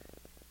 days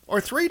or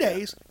 3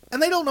 days,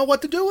 and they don't know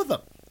what to do with them.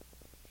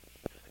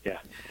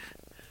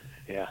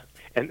 Yeah,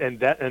 and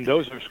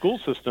those are school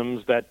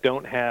systems that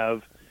don't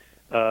have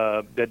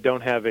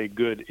a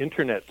good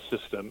internet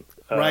system,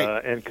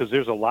 right? And because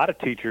there's a lot of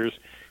teachers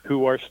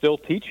who are still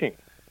teaching,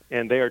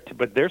 and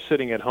but they're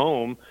sitting at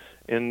home.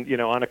 And,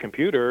 on a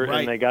computer, right.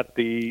 And they got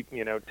the,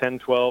 10,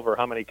 12, or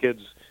how many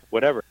kids,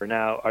 whatever.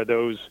 Now, are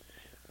those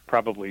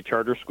probably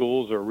charter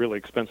schools or really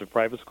expensive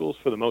private schools?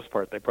 For the most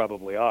part, they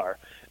probably are.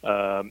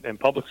 And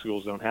public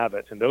schools don't have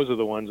it. And those are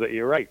the ones that,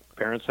 you're right,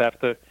 parents have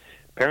to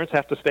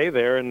stay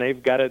there, and they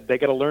got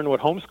to learn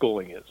what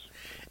homeschooling is.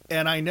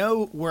 And I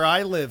know where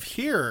I live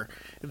here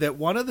that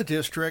one of the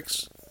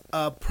districts,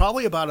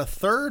 probably about a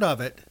third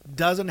of it,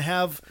 doesn't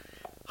have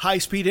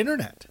high-speed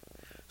internet.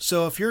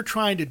 So if you're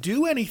trying to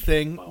do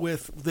anything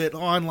with that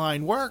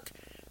online work,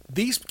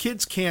 these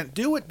kids can't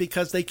do it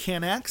because they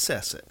can't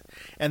access it.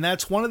 And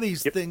that's one of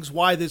these things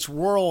why this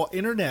rural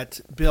internet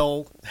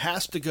bill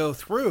has to go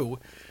through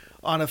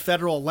on a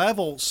federal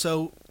level.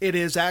 So it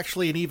is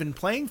actually an even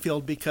playing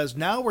field, because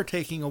now we're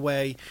taking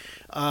away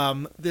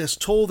this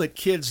tool that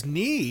kids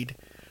need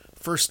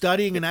for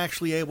studying and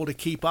actually able to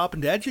keep up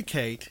and to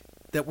educate,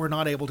 that we're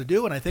not able to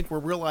do. And I think we're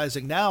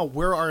realizing now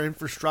where our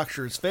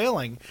infrastructure is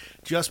failing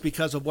just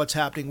because of what's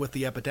happening with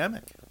the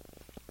epidemic.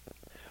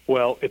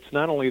 Well, it's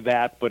not only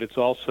that, but it's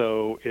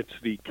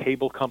the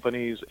cable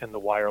companies and the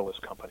wireless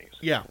companies.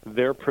 Yeah.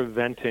 They're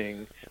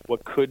preventing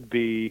what could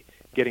be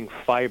getting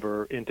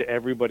fiber into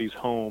everybody's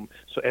home,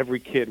 so every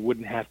kid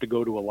wouldn't have to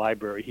go to a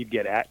library. He'd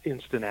get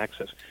instant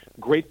access.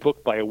 Great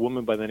book by a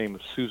woman by the name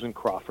of Susan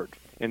Crawford,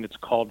 and it's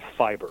called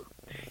Fiber.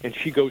 And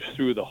she goes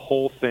through the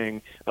whole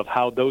thing of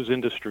how those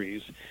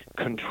industries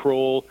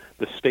control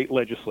the state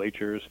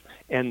legislatures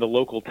and the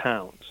local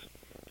towns.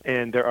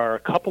 And there are a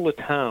couple of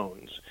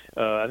towns.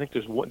 I think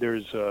there's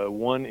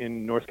one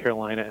in North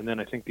Carolina, and then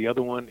I think the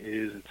other one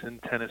it's in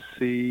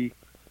Tennessee.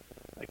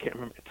 I can't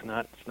remember. It's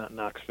not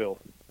Knoxville.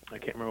 I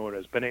can't remember what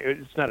it is. But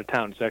it's not a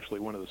town. It's actually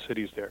one of the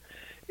cities there.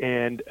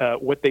 And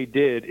what they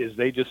did is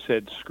they just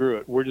said, screw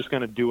it, we're just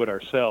going to do it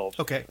ourselves.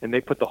 Okay. And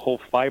they put the whole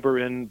fiber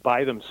in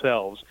by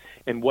themselves.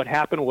 And what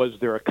happened was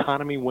their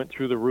economy went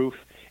through the roof,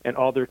 and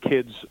all their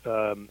kids'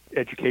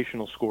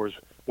 educational scores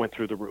went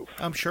through the roof.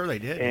 I'm sure they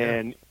did.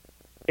 And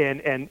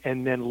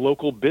then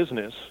local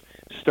business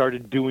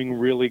started doing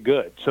really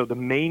good. So the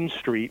Main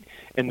Street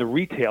and the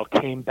retail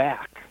came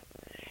back.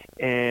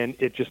 And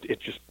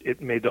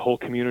it made the whole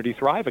community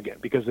thrive again,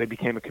 because they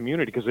became a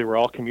community, because they were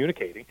all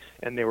communicating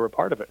and they were a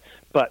part of it.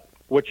 But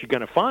what you're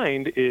going to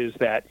find is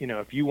that,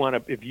 if you want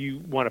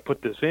to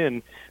put this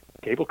in,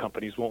 cable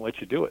companies won't let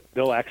you do it.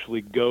 They'll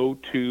actually go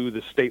to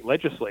the state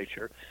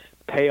legislature,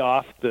 pay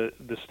off the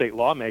state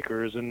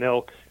lawmakers, and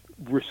they'll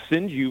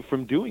rescind you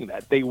from doing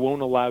that. They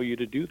won't allow you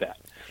to do that.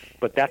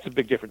 But that's a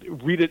big difference.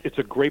 Read it. It's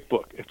a great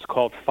book. It's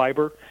called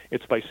Fiber.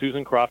 It's by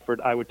Susan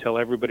Crawford. I would tell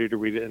everybody to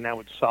read it, and that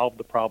would solve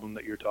the problem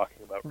that you're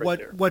talking about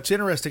there. What's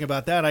interesting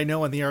about that, I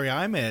know in the area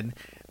I'm in,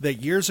 that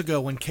years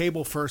ago when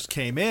cable first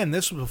came in,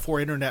 this was before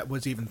internet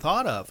was even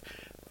thought of,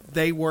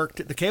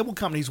 the cable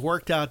companies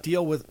worked out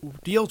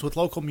deals with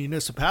local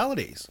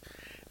municipalities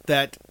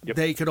that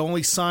they could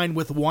only sign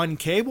with one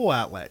cable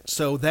outlet.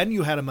 So then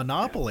you had a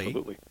monopoly.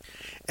 Absolutely.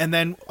 And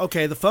then,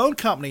 okay, the phone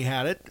company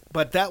had it,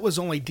 but that was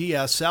only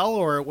DSL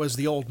or it was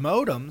the old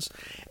modems,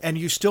 and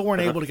you still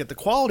weren't able to get the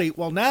quality.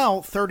 Well,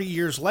 now, 30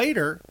 years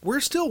later,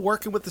 we're still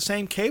working with the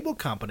same cable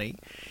company,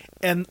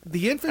 and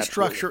the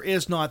infrastructure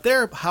is not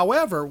there.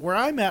 However, where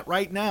I'm at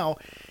right now,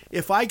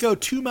 if I go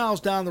 2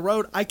 miles down the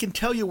road, I can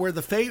tell you where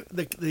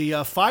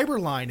the fiber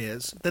line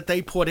is that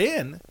they put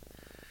in.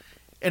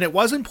 And it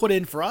wasn't put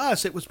in for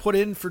us. It was put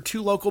in for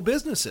two local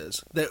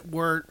businesses that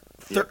were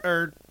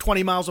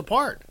 20 miles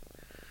apart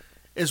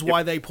is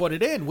why they put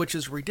it in, which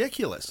is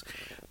ridiculous.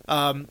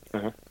 Let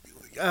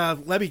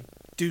me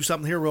do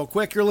something here real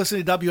quick. You're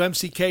listening to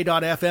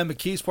WMCK.FM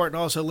McKeesport and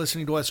also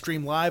listening to us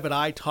stream live at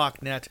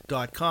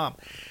italknet.com.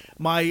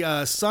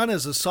 My son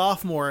is a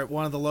sophomore at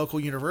one of the local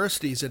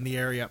universities in the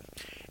area.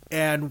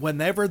 And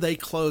whenever they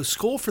closed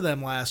school for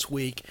them last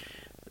week,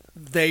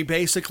 they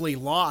basically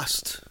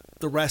lost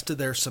the rest of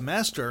their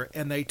semester,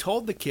 and they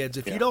told the kids,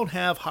 if you don't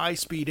have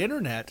high-speed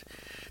internet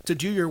to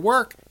do your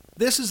work,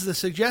 this is the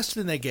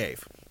suggestion they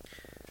gave.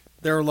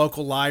 There are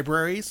local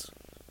libraries.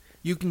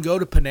 You can go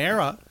to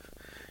Panera.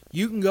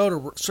 You can go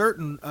to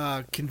certain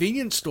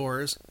convenience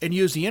stores and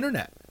use the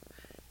internet.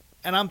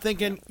 And I'm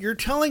thinking, you're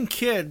telling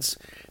kids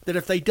that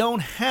if they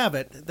don't have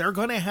it, they're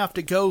going to have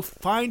to go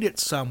find it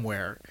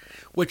somewhere,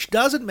 which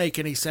doesn't make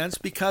any sense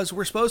because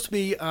we're supposed to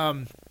be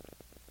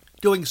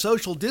doing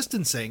social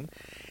distancing,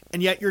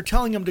 and yet you're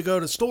telling them to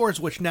go to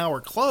stores which now are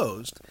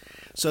closed.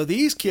 So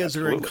these kids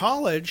that are in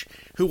college,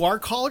 who are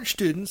college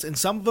students, and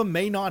some of them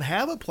may not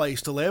have a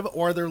place to live,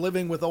 or they're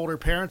living with older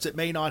parents that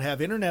may not have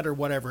internet or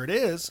whatever it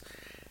is,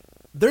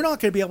 they're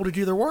not going to be able to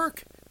do their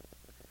work.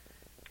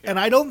 And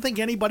I don't think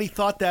anybody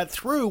thought that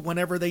through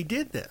whenever they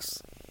did this.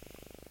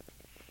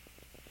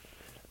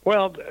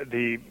 Well,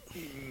 the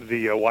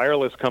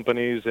wireless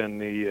companies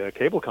and the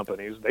cable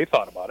companies, they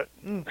thought about it.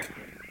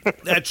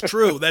 That's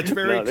true. That's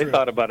very true. They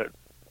thought about it.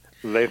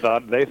 They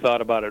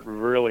thought about it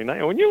really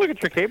nice. When you look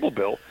at your cable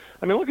bill,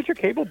 look at your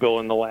cable bill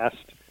in the last,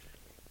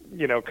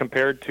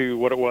 compared to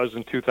what it was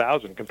in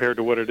 2000, compared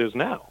to what it is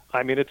now.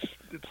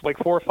 It's like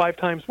 4 or 5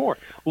 times more.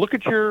 Look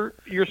at your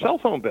cell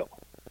phone bill.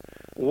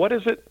 What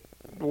is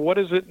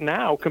it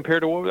now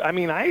compared to what?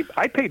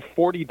 I paid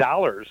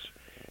 $40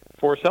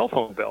 for a cell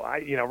phone bill.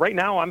 Right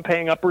now I'm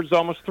paying upwards of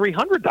almost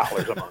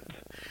 $300 a month.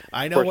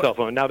 I know for a cell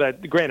phone. Now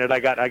that, granted,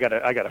 I got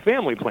a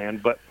family plan,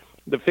 but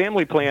the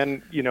family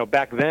plan,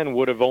 back then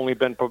would have only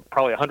been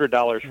probably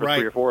 $100 for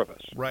 3 or 4 of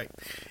us. Right,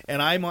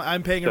 and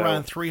I'm paying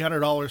around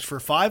 $300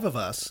 for 5 of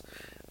us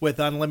with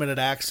unlimited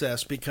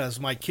access because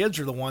my kids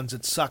are the ones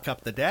that suck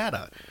up the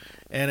data,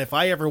 and if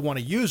I ever want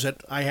to use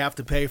it, I have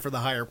to pay for the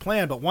higher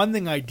plan. But one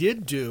thing I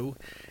did do,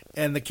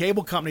 and the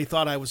cable company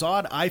thought I was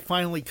odd, I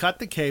finally cut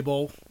the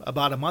cable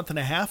about a month and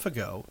a half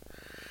ago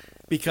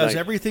because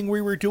everything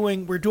we're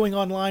doing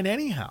online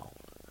anyhow.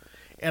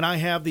 And I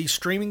have these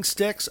streaming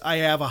sticks. I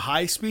have a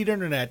high-speed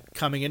internet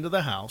coming into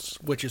the house,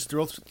 which is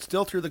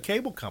still through the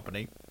cable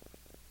company.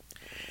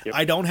 Yep.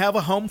 I don't have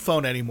a home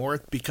phone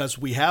anymore because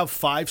we have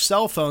 5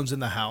 cell phones in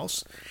the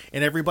house,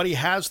 and everybody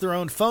has their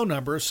own phone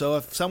number, so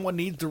if someone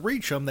needs to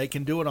reach them, they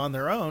can do it on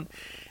their own.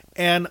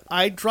 And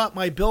I dropped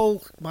my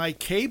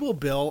cable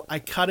bill, I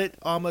cut it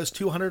almost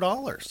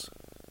 $200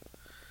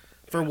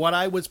 for what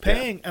I was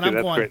paying. Yeah. And I'm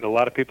that's going, great. And a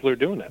lot of people are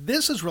doing that.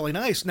 This is really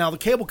nice. Now, the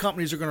cable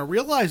companies are going to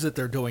realize that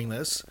they're doing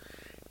this,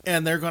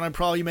 and they're going to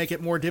probably make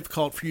it more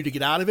difficult for you to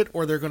get out of it,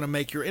 or they're going to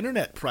make your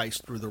internet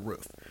price through the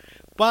roof.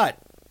 But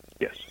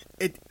yes,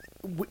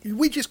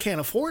 we just can't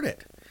afford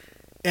it.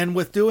 And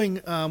with doing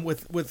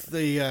with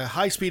the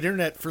high-speed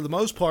internet, for the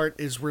most part,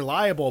 is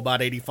reliable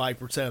about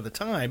 85% of the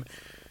time.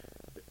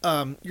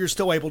 You're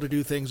still able to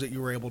do things that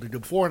you were able to do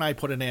before. And I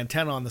put an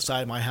antenna on the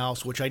side of my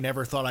house, which I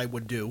never thought I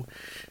would do,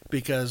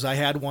 because I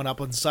had one up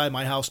on the side of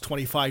my house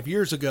 25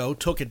 years ago,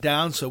 took it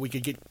down so we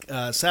could get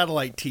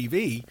satellite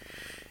TV.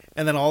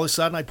 And then all of a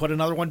sudden, I put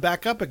another one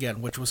back up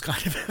again, which was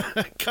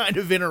kind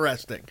of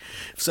interesting.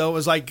 So it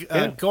was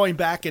like going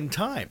back in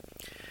time.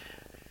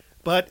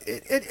 But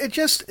it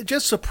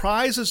just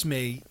surprises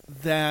me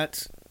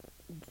that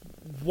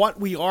what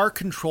we are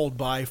controlled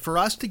by, for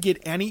us to get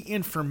any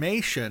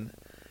information,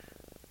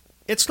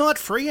 it's not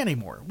free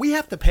anymore. We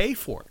have to pay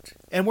for it.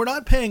 And we're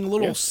not paying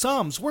little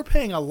sums. We're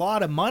paying a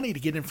lot of money to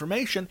get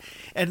information.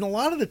 And a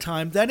lot of the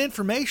time, that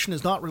information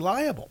is not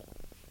reliable.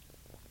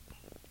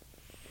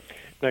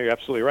 No, you're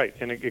absolutely right.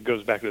 And it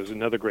goes back to, there's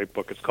another great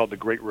book. It's called The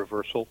Great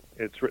Reversal.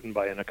 It's written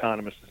by an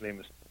economist. His name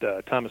is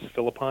Thomas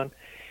Philippon.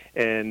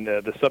 And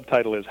the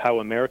subtitle is How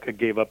America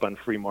Gave Up on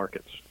Free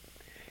Markets.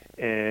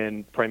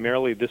 And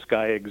primarily this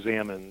guy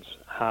examines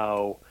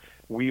how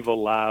we've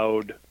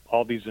allowed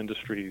all these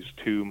industries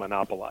to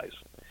monopolize.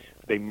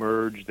 They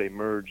merge,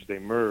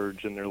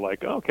 and they're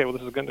like, oh, okay, well,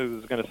 this is going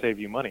to save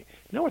you money.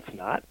 No, it's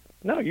not.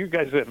 No, you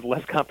guys have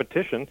less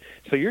competition,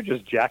 so you're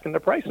just jacking the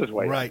prices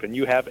way up, and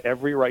you have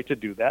every right to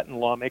do that, and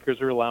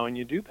lawmakers are allowing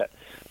you to do that.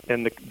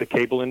 And the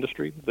cable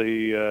industry,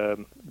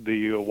 the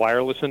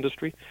wireless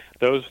industry,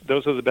 those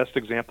are the best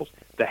examples.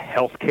 The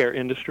healthcare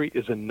industry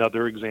is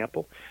another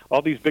example.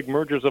 All these big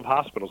mergers of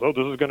hospitals. Oh,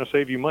 this is going to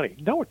save you money.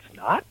 No, it's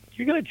not.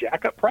 You're going to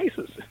jack up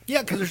prices.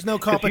 Yeah, because there's no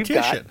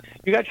competition.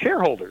 You got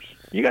shareholders.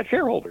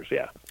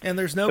 Yeah. And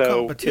there's no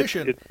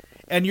competition.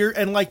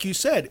 And like you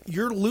said,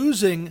 you're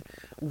losing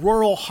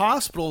rural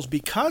hospitals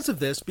because of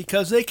this,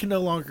 because they can no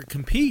longer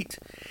compete.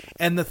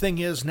 And the thing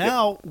is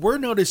now, we're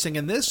noticing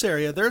in this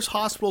area, there's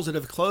hospitals that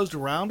have closed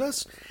around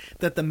us,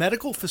 that the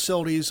medical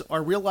facilities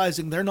are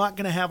realizing they're not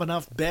going to have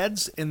enough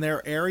beds in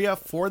their area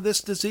for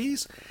this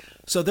disease.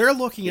 So they're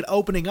looking at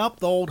opening up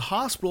the old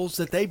hospitals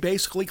that they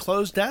basically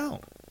closed down.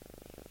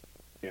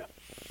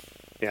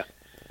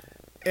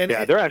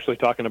 Yeah, they're actually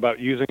talking about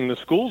using the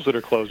schools that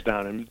are closed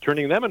down and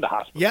turning them into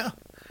hospitals. Yeah.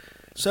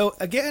 So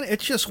again,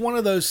 it's just one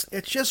of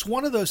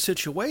those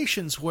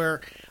situations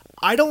where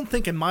I don't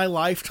think in my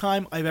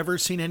lifetime I've ever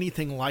seen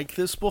anything like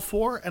this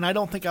before, and I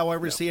don't think I'll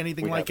ever see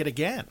anything like it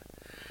again.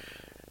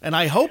 And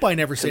I hope I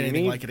never see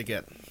anything like it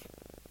again.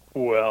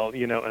 Well,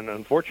 and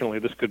unfortunately,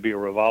 this could be a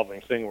revolving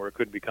thing where it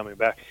could be coming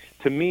back.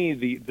 To me,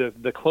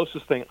 the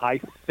closest thing I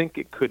think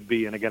it could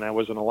be, and again, I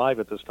wasn't alive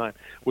at this time,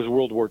 was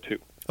World War II.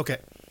 Okay.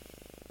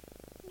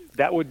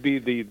 That would be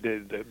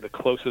the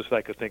closest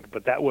I could think,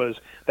 but that was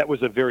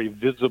a very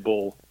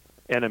visible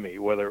enemy,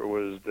 whether it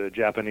was the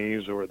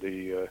Japanese or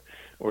the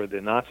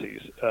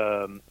Nazis.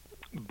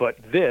 But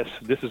this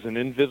is an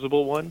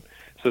invisible one,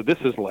 so this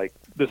is like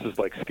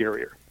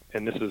scarier,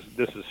 and this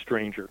is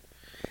stranger.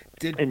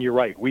 And you're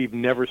right, we've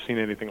never seen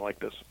anything like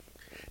this.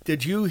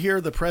 Did you hear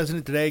the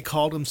president today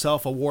called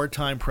himself a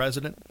wartime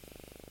president?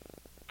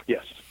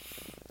 Yes.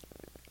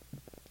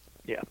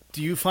 Yeah.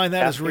 Do you find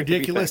that as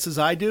ridiculous as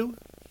I do?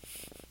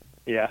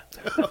 Yeah.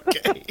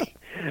 Okay.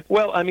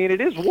 Well, I mean, it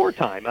is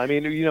wartime. I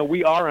mean,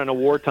 we are on a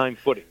wartime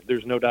footing.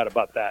 There's no doubt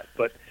about that.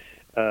 But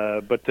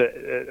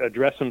to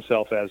address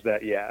himself as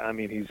that, yeah, I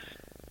mean, he's,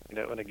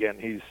 and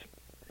again,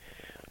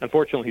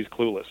 unfortunately, he's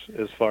clueless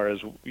as far as,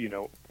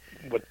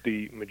 what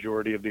the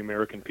majority of the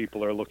American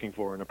people are looking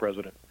for in a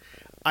president.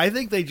 I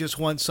think they just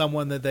want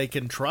someone that they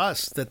can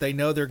trust, that they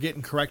know they're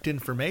getting correct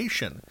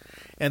information,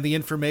 and the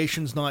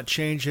information's not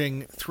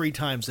changing 3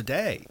 times a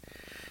day.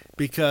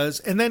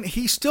 And then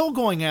he's still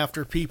going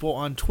after people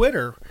on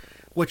Twitter,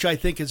 which I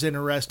think is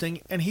interesting.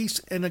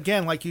 And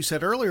again, like you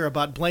said earlier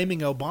about blaming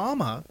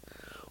Obama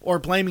or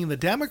blaming the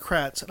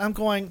Democrats. And I'm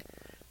going,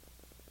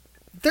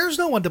 there's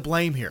no one to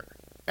blame here.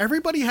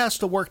 Everybody has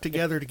to work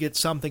together to get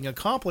something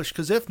accomplished,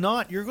 because if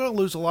not, you're going to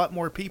lose a lot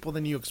more people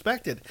than you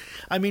expected.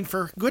 I mean,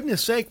 for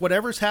goodness sake,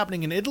 whatever's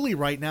happening in Italy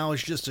right now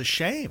is just a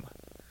shame.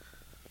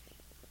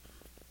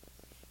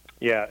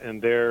 Yeah,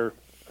 and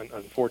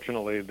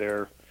unfortunately,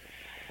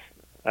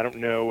 I don't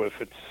know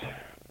if it's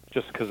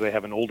just because they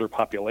have an older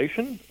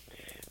population,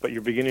 but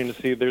you're beginning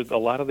to see there's a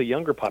lot of the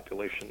younger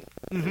population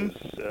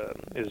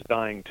is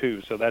dying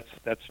too. So that's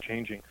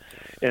changing,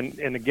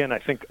 and again, I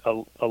think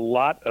a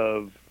lot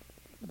of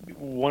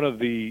one of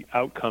the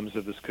outcomes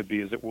of this could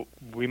be is that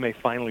we may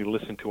finally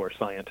listen to our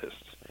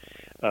scientists.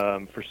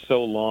 For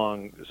so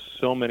long,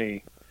 so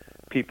many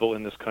people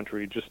in this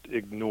country just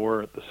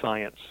ignore the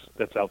science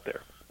that's out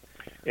there,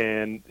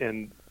 and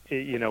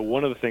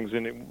one of the things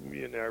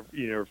in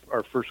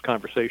our first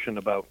conversation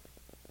about,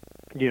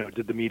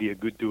 did the media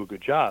do a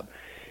good job?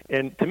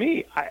 And to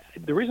me,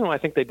 the reason why I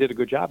think they did a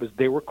good job is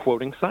they were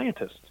quoting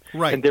scientists.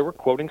 Right. And they were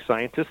quoting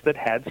scientists that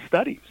had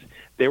studies.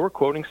 They were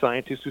quoting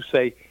scientists who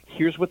say,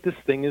 here's what this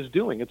thing is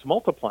doing. It's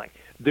multiplying.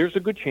 There's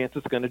a good chance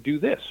it's going to do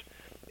this.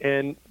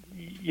 And,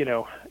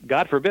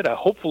 God forbid,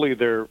 hopefully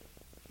they're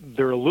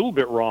a little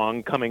bit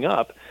wrong coming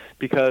up,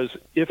 because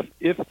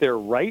if they're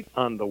right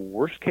on the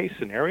worst case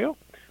scenario,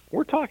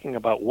 we're talking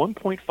about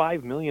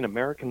 1.5 million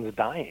Americans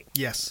dying.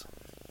 Yes.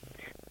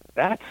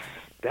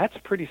 That's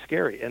pretty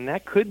scary. And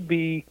that could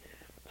be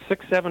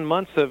 6-7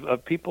 months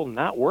of people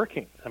not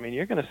working. I mean,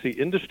 you're going to see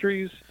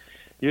industries.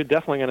 You're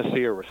definitely going to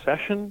see a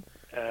recession.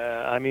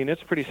 I mean,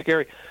 it's pretty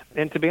scary.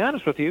 And to be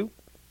honest with you,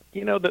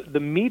 the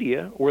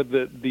media, or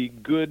the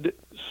good,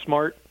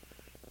 smart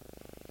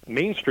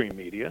mainstream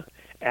media,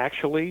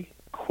 actually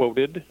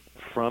quoted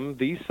from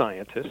these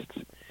scientists.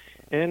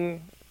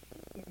 And,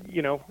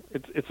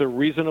 it's a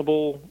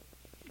reasonable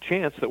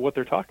chance that what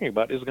they're talking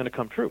about is going to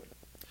come true.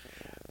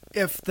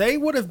 If they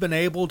would have been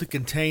able to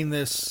contain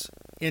this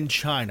in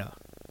China,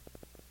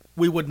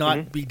 we would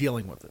not be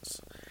dealing with this.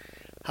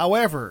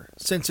 However,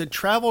 since it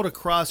traveled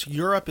across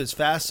Europe as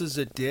fast as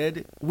it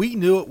did, we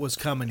knew it was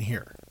coming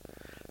here,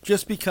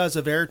 just because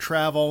of air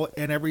travel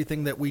and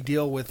everything that we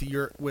deal with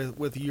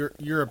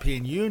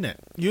European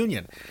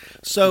Union.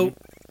 So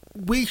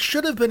we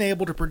should have been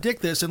able to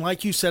predict this. And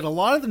like you said, a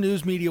lot of the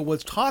news media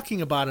was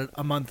talking about it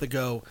a month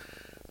ago,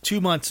 2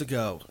 months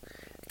ago,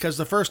 because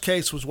the first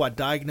case was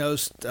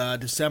diagnosed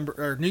December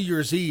or New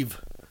Year's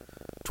Eve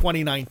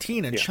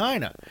 2019 in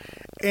China.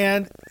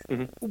 And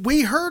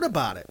we heard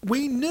about it.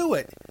 We knew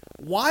it.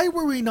 Why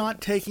were we not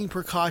taking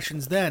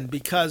precautions then?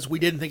 Because we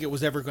didn't think it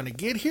was ever going to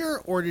get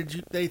here, or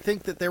did they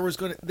think that they were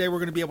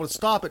going to be able to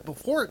stop it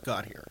before it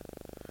got here?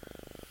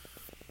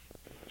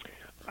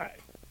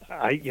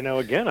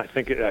 Again, I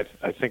think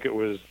it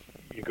was.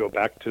 You go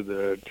back to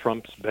the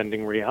Trump's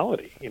bending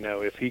reality.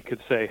 If he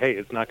could say, "Hey,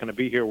 it's not going to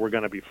be here. We're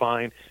going to be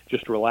fine.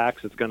 Just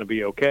relax. It's going to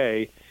be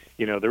okay."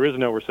 There is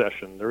no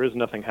recession. There is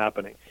nothing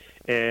happening,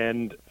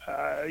 and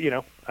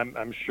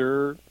I'm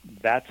sure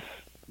that's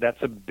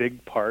a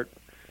big part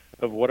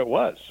of what it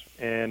was.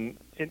 And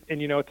at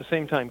the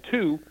same time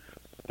too,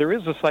 there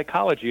is a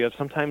psychology of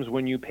sometimes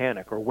when you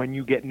panic or when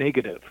you get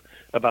negative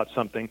about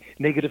something,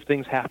 negative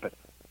things happen.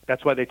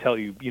 That's why they tell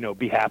you,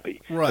 be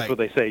happy. Right. That's what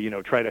they say,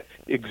 try to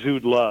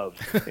exude love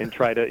and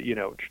try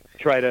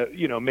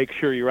to make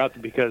sure you're out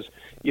there, because,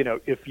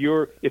 if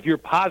you're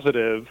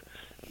positive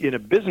in a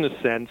business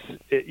sense,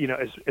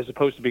 as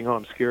opposed to being,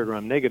 I'm scared or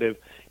I'm negative,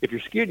 if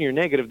you're scared and you're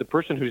negative, the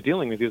person who's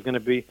dealing with you is going to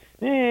be,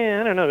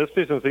 I don't know, this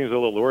business thing is a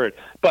little worried.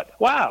 But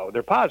wow,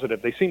 they're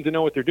positive. They seem to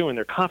know what they're doing.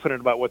 They're confident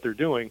about what they're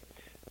doing.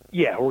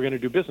 Yeah, we're going to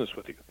do business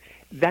with you.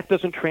 That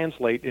doesn't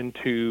translate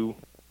into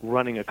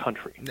running a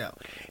country. No.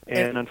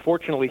 And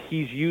unfortunately,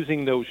 he's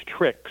using those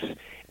tricks,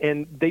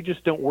 and they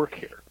just don't work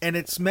here. And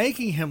it's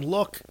making him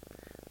look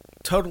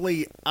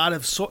totally out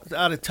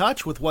of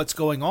touch with what's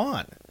going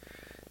on,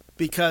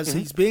 because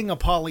he's being a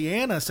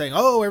Pollyanna, saying,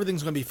 "Oh,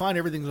 everything's going to be fine.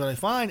 Everything's going to be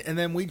fine," and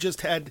then we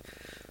just had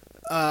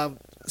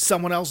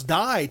someone else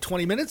die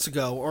 20 minutes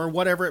ago, or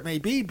whatever it may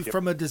be,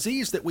 from a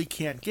disease that we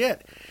can't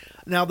get.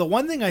 Now, the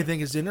one thing I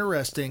think is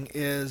interesting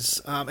is,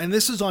 and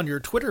this is on your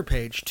Twitter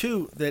page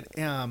too, that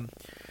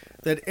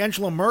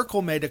Angela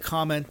Merkel made a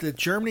comment that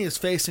Germany is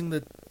facing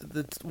the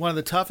one of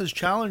the toughest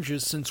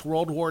challenges since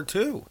World War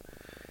II,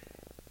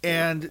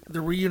 and the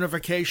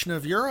reunification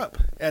of Europe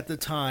at the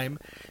time,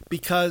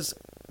 because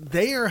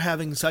they are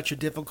having such a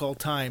difficult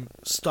time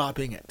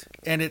stopping it.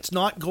 And it's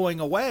not going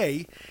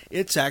away,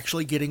 it's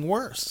actually getting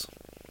worse.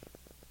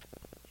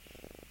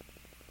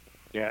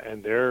 Yeah,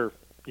 and they're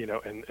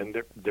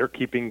they're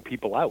keeping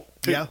people out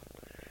too. Yeah.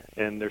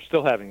 And they're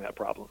still having that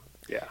problem.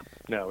 Yeah.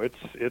 No, it's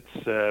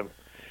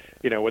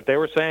what they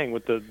were saying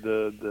with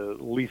the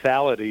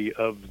lethality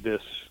of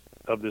this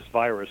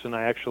virus. And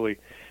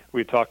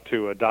we talked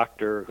to a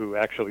doctor who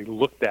actually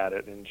looked at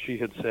it, and she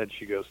had said,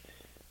 she goes,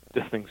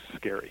 "This thing's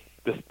scary.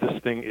 This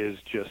thing is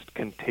just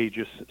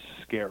contagious,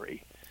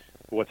 scary,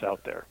 what's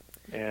out there."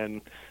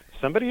 And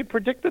somebody had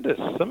predicted this.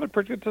 Someone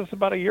predicted this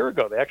about a year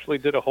ago. They actually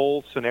did a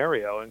whole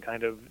scenario and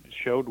kind of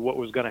showed what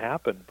was going to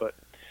happen. But,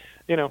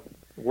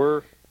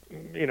 we're,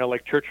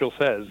 like Churchill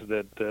says,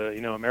 that,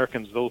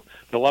 Americans,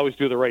 they'll always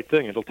do the right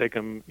thing. It'll take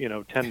them,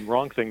 10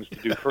 wrong things to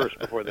do first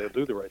before they'll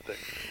do the right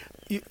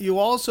thing. You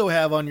also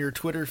have on your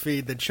Twitter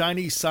feed the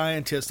Chinese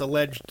scientist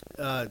alleged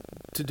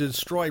to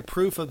destroy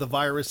proof of the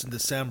virus in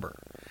December,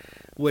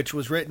 which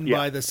was written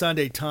by the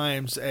Sunday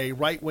Times, a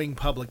right-wing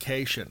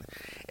publication.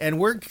 And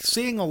we're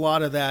seeing a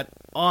lot of that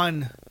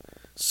on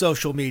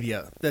social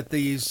media, that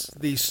these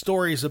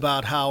stories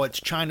about how it's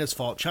China's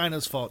fault,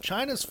 China's fault,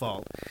 China's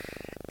fault.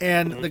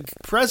 And the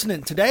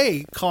president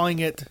today calling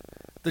it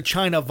the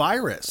China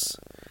virus,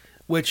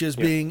 which is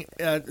being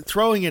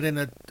throwing it in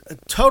a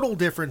total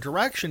different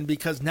direction,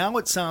 because now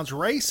it sounds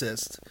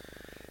racist,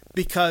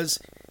 because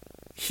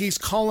he's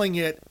calling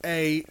it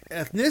a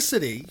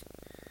ethnicity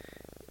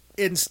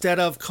instead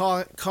of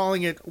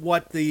calling it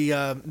what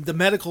the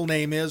medical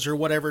name is, or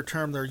whatever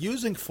term they're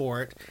using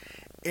for it,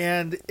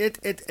 and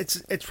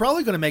it's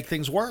probably going to make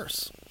things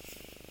worse.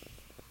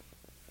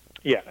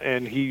 Yeah,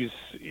 and he's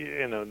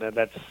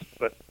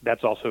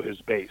that's also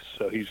his base.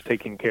 So he's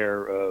taking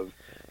care of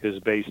his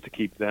base to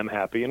keep them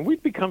happy, and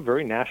we've become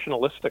very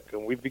nationalistic,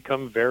 and we've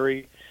become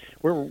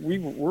we're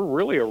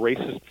really a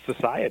racist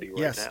society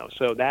right now.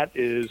 So that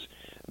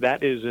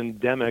is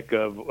endemic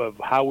of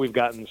how we've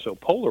gotten so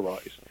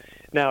polarized.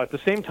 Now, at the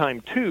same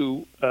time,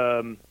 too,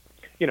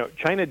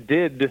 China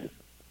did,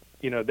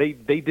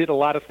 they did a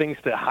lot of things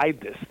to hide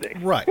this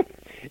thing. Right.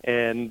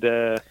 And,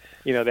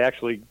 they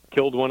actually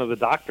killed one of the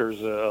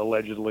doctors,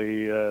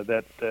 allegedly,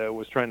 that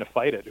was trying to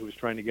fight it, who was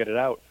trying to get it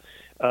out.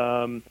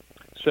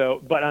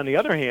 But on the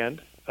other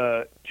hand,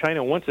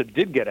 China, once it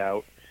did get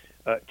out,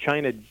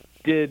 China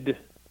did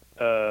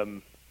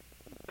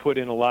put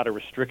in a lot of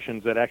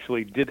restrictions that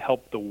actually did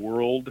help the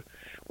world,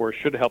 or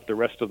should help the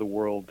rest of the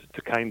world,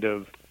 to kind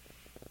of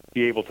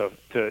be able to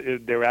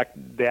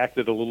they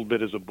acted a little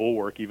bit as a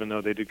bulwark, even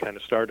though they did kind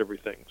of start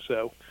everything.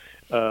 So,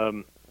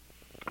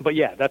 but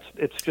yeah,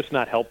 it's just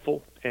not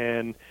helpful.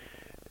 And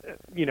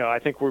I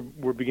think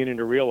we're beginning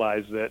to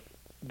realize that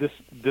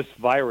this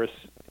virus,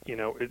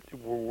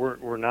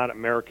 we're not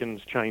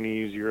Americans,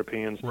 Chinese,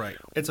 Europeans. Right.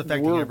 It's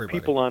affecting everybody. We're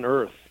people on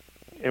Earth,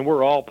 and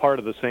we're all part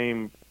of the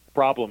same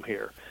problem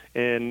here.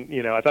 And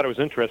I thought it was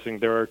interesting.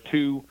 There are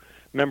two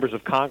members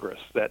of Congress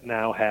that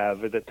now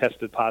that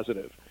tested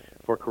positive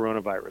for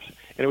coronavirus.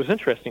 And it was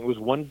interesting. It was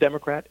one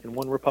Democrat and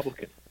one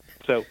Republican.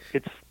 So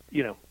it's,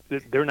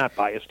 they're not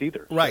biased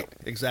either. Right, so.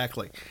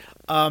 Exactly.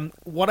 I'm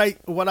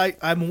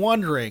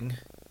wondering,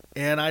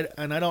 and I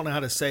don't know how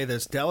to say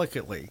this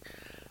delicately,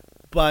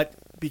 but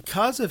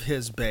because of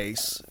his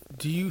base,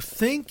 do you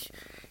think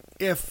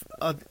if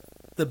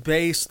the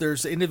base,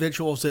 there's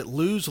individuals that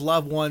lose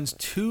loved ones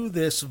to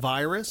this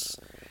virus,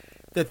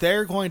 that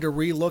they're going to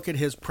relook at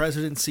his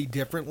presidency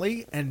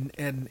differently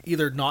and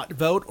either not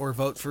vote or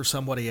vote for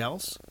somebody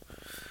else?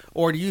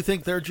 Or do you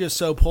think they're just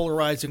so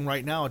polarizing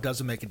right now it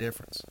doesn't make a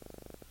difference?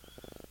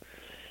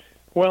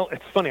 Well,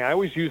 it's funny. I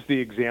always use the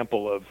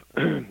example of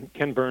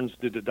Ken Burns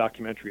did a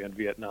documentary on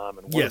Vietnam,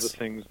 and one of the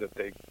things that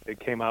they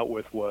came out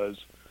with was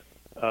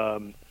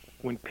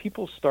when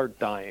people start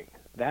dying,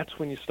 that's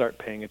when you start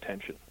paying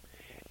attention.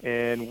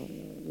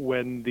 And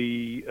when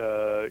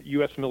the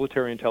U.S.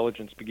 military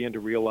intelligence began to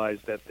realize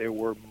that there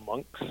were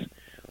monks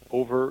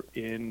over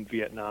in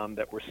Vietnam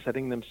that were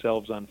setting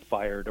themselves on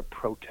fire to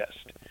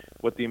protest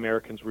what the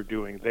Americans were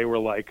doing, they were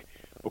like,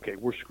 okay,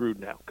 we're screwed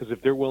now. Because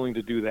if they're willing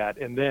to do that,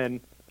 and then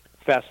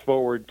fast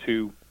forward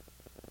to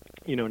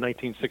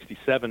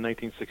 1967,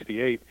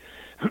 1968,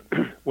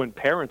 when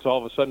parents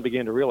all of a sudden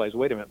began to realize,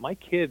 wait a minute, my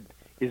kid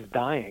is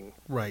dying,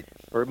 right?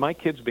 Or my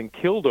kid's been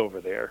killed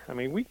over there. I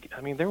mean,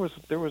 there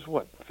was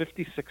what,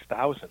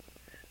 56,000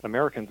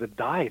 Americans that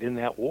died in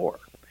that war,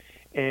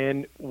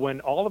 and when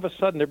all of a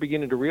sudden they're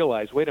beginning to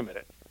realize, wait a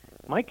minute,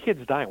 my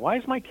kid's dying. Why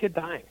is my kid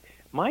dying?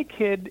 My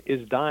kid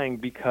is dying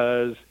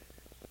because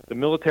the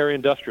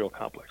military-industrial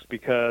complex,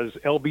 because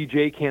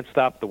LBJ can't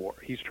stop the war.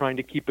 He's trying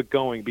to keep it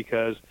going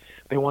because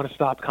they want to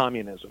stop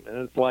communism. And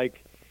it's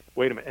like,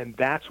 wait a minute. And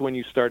that's when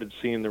you started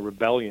seeing the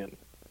rebellion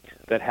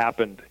that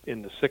happened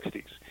in the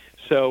 60s.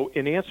 So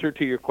in answer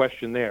to your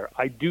question there,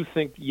 I do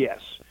think, yes,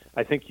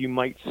 I think you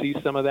might see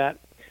some of that.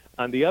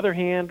 On the other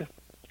hand,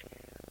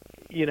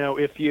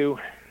 if you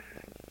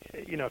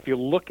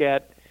look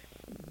at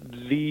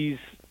the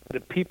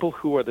people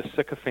who are the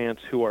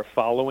sycophants who are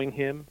following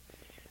him,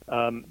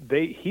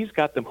 he's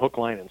got them hook,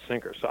 line, and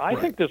sinker. So I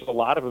think there's a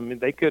lot of them.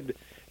 They could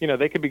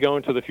be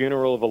going to the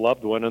funeral of a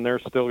loved one, and they're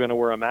still going to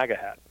wear a MAGA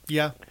hat.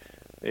 Yeah.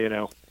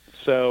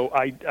 So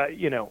I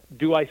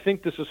do I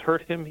think this has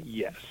hurt him?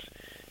 Yes.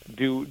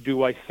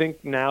 Do I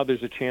think now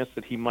there's a chance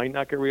that he might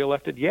not get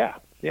reelected? Yeah.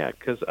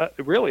 Because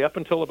really, up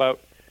until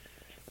about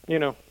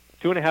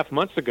 2.5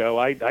 months ago,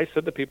 I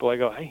said to people, I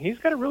go, hey, he's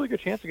got a really good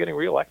chance of getting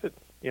reelected.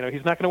 He's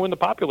not going to win the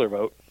popular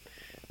vote,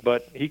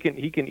 but he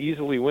can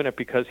easily win it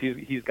because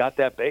he's got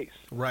that base.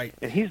 Right.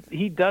 And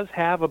he does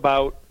have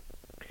about,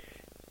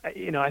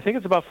 I think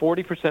it's about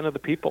 40% of the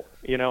people.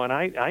 And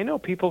I know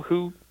people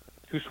who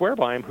swear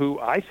by him who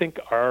I think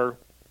are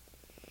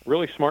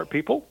really smart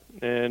people,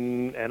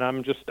 and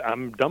I'm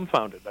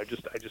dumbfounded.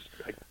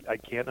 I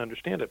can't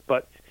understand it.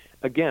 But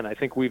again, I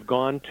think we've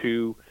gone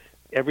to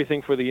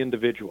everything for the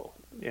individual,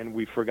 and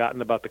we've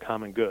forgotten about the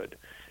common good.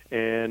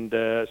 And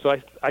so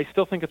I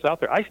still think it's out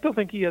there. I still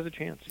think he has a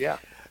chance, yeah.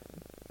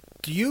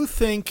 Do you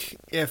think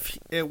if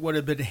it would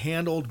have been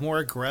handled more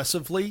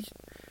aggressively,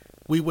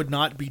 we would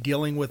not be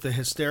dealing with the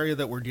hysteria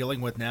that we're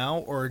dealing with now?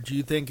 Or do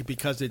you think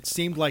because it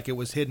seemed like it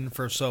was hidden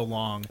for so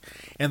long,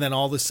 and then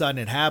all of a sudden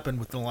it happened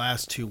within the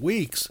last 2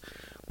 weeks,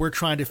 we're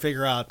trying to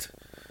figure out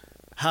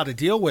how to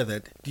deal with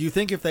it? Do you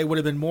think if they would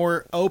have been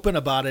more open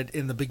about it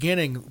in the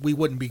beginning, we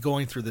wouldn't be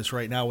going through this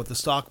right now with the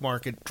stock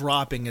market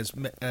dropping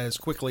as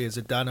quickly as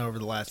it done over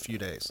the last few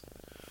days?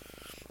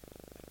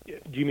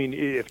 Do you mean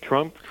if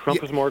Trump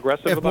was more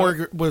aggressive about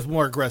it? Was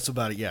more aggressive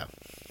about it, yeah.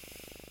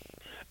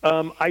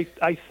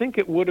 I think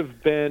it would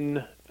have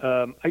been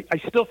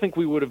I still think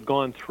we would have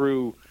gone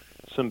through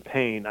some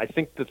pain. I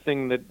think the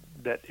thing that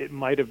it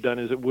might have done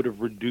is it would have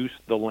reduced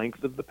the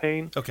length of the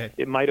pain. Okay.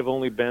 It might have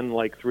only been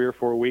like 3 or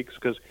 4 weeks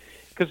because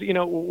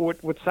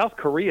what South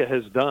Korea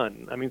has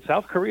done, I mean,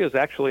 South Korea is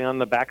actually on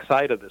the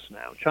backside of this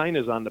now.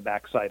 China's on the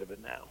backside of it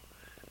now.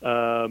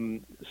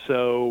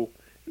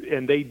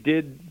 And they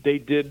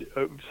did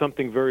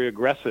something very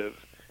aggressive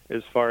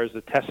as far as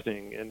the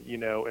testing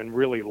and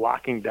really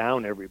locking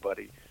down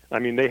everybody. I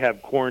mean, they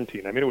have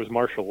quarantine. I mean, it was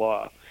martial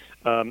law.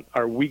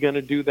 Are we going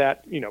to do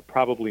that?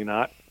 Probably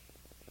not.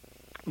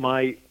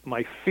 My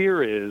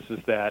fear is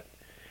that,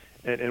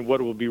 and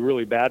what will be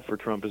really bad for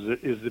Trump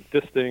is that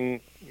this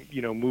thing,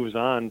 moves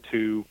on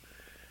to,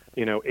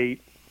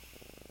 8,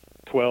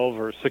 12,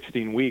 or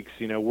 16 weeks.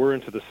 We're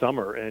into the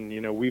summer, and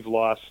we've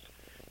lost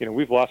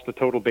the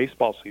total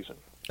baseball season.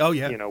 Oh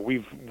yeah.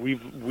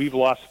 We've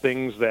lost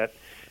things that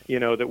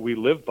that we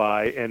live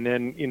by, and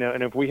then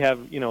and if we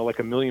have like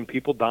 1 million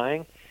people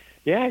dying,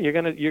 yeah,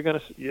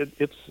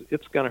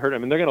 it's gonna hurt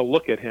him, and they're gonna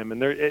look at him,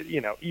 and they're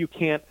you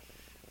can't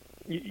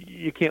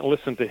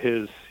listen to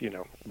his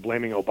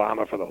blaming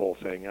Obama for the whole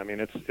thing. I mean,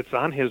 it's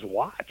on his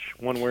watch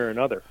one way or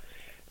another.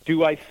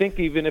 Do I think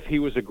even if he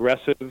was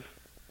aggressive,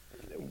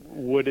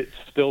 would it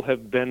still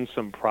have been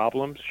some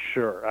problems?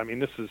 Sure. I mean,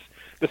 this is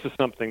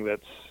something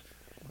that's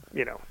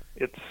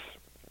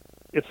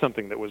it's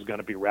something that was going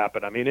to be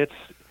rapid. I mean,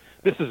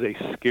 this is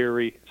a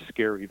scary,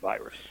 scary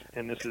virus,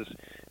 and this is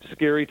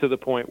scary to the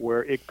point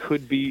where it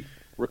could be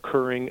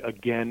recurring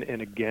again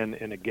and again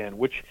and again,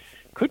 which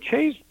could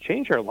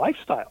change our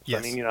lifestyles. Yes.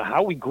 I mean,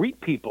 how we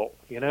greet people.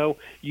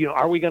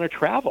 Are we going to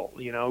travel?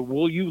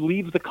 Will you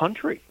leave the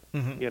country?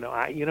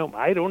 Mm-hmm.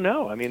 I don't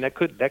know. I mean, that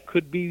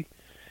could be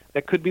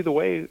the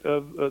way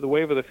of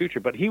the future.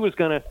 But he was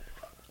going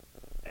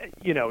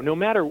to, no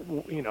matter,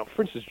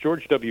 for instance,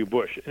 George W.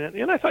 Bush,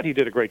 and I thought he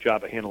did a great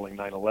job of handling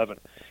 9/11,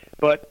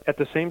 but at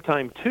the same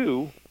time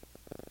too,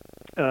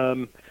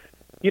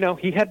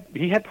 he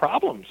had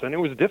problems and it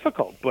was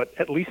difficult, but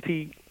at least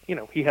he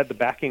had the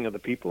backing of the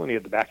people and he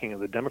had the backing of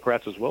the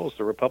Democrats as well as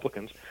the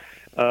Republicans.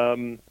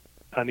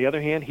 On the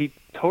other hand, he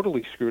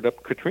totally screwed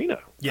up Katrina.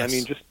 Yes. I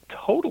mean, just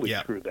totally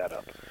screwed that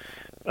up.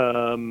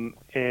 I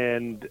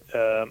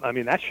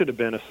mean, that should have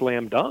been a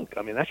slam dunk.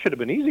 I mean, that should have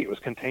been easy. It was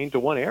contained to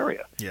one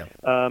area. Yeah.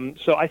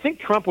 So I think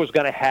Trump was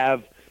going to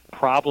have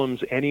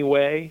problems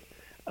anyway,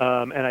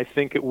 and I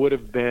think it would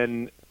have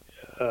been,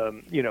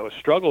 a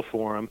struggle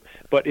for him.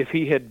 But if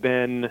he had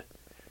been,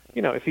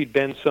 if he'd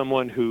been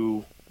someone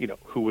who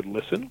would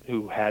listen,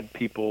 who had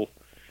people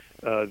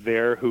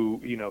there who,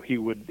 he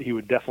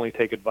would definitely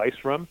take advice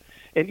from,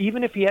 and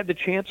even if he had the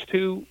chance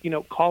to,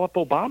 call up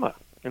Obama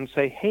and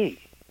say, hey,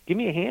 give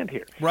me a hand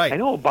here. Right. I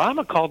know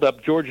Obama called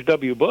up George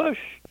W. Bush.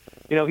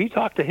 He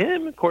talked to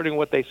him, according to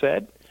what they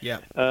said. Yeah.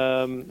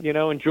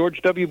 And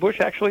George W. Bush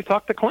actually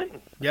talked to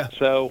Clinton. Yeah.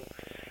 So,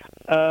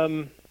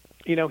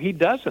 he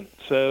doesn't.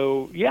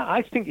 So, yeah,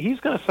 I think he's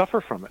going to suffer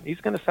from it.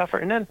 He's going to suffer.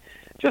 And then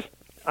just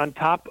on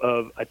top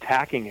of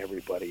attacking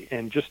everybody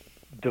and just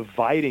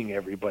dividing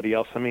everybody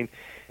else, I mean,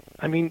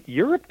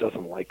 Europe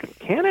doesn't like him.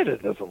 Canada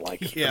doesn't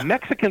like him. Yeah. The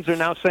Mexicans are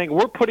now saying,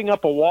 we're putting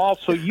up a wall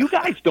so you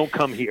guys don't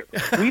come here.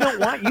 We don't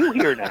want you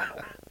here now.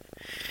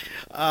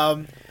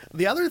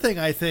 The other thing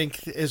I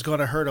think is going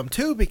to hurt him,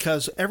 too,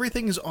 because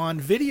everything's on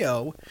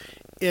video,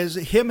 is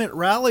him at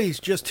rallies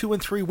just 2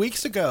 and 3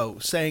 weeks ago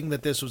saying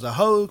that this was a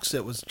hoax,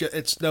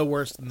 it's no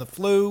worse than the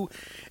flu,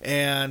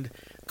 and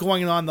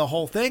going on the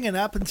whole thing. And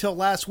up until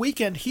last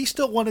weekend, he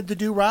still wanted to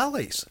do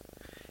rallies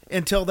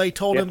until they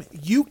told him,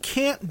 you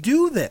can't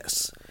do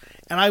this.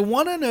 And I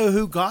want to know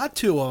who got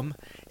to him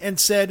and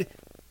said,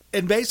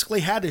 and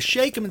basically had to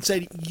shake him and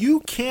said, you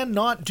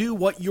cannot do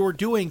what you're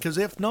doing, because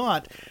if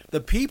not,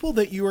 the people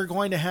that you are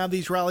going to have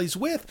these rallies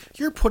with,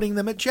 you're putting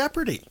them at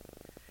jeopardy.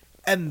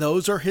 And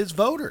those are his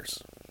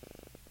voters.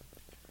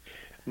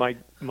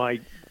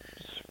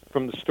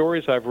 From the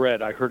stories I've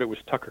read, I heard it was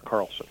Tucker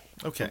Carlson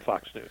from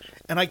Fox News.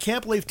 And I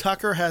can't believe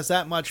Tucker has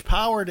that much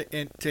power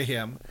to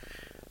him.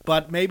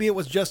 But maybe it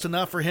was just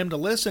enough for him to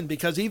listen,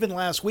 because even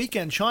last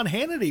weekend, Sean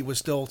Hannity was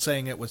still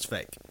saying it was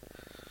fake.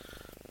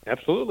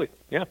 Absolutely,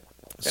 yeah.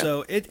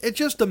 So it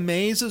just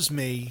amazes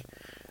me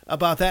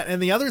about that.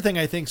 And the other thing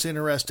I think is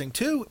interesting,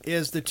 too,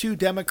 is the two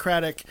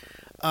Democratic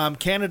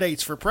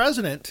candidates for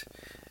president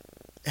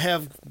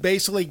have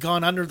basically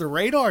gone under the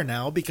radar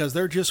now because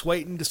they're just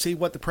waiting to see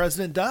what the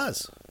president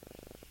does.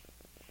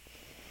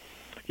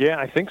 Yeah,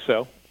 I think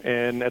so.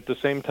 And at the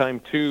same time,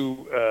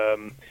 too,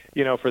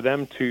 for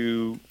them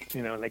to,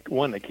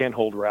 they can't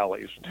hold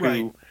rallies. Two,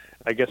 Right.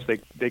 I guess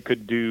they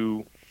could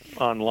do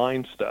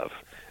online stuff.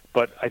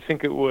 But I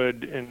think it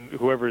would, and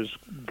whoever's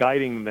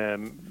guiding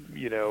them,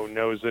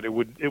 knows that it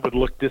would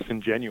look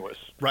disingenuous.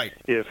 Right.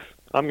 If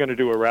I'm going to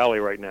do a rally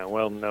right now,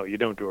 well, no, you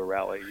don't do a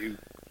rally.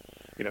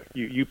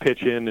 You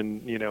pitch in,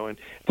 and and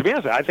to be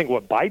honest, I think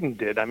what Biden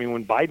did. I mean,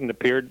 when Biden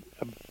appeared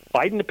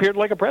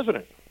like a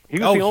president. He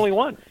was the only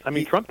one. I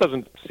mean, Trump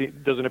doesn't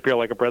appear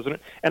like a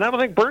president, and I don't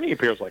think Bernie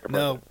appears like a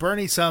president. No,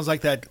 Bernie sounds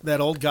like that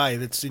old guy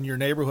that's in your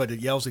neighborhood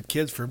that yells at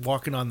kids for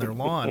walking on their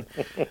lawn.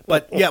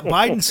 But yeah,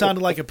 Biden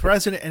sounded like a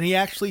president, and he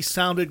actually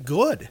sounded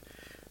good.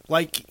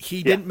 Like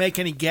he didn't make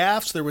any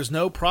gaffes. There was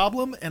no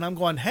problem. And I'm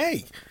going,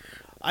 hey,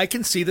 I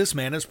can see this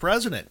man as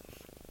president.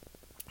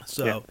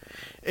 So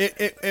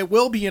it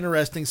will be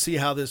interesting to see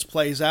how this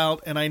plays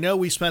out. And I know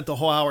we spent the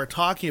whole hour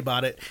talking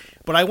about it,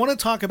 but I want to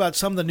talk about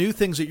some of the new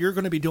things that you're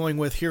going to be doing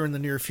with here in the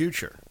near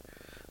future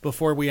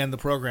before we end the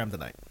program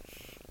tonight.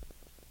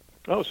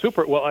 Oh,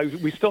 super. Well,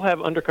 we still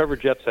have Undercover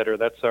Jet Setter.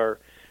 That's our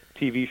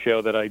TV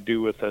show that I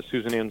do with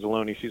Susan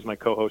Anzalone. She's my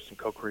co-host and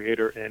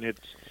co-creator, and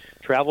it's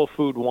travel,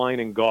 food, wine,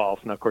 and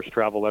golf. Now, of course,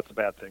 travel, that's a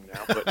bad thing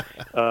now.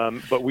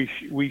 But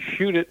we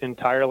shoot it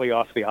entirely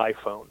off the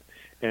iPhone.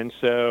 And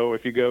so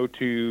if you go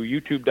to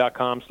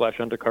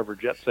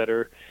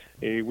youtube.com/undercoverjetsetter,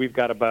 we've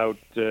got about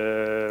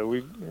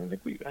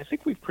I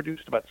think we've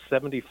produced about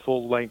 70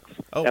 full-length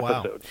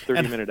episodes,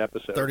 30-minute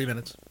episodes. 30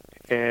 minutes.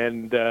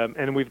 And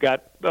we've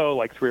got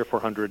like 300 or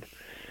 400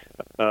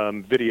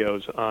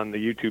 videos on the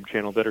YouTube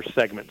channel that are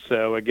segments.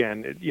 So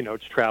again,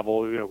 it's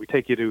travel. We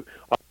take you to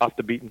off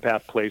the beaten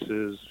path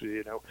places.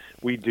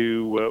 We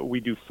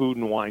do food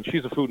and wine.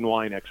 She's a food and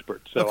wine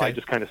expert, so I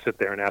just kind of sit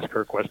there and ask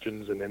her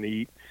questions and then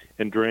eat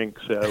and drink.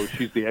 So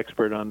she's the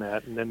expert on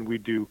that. And then we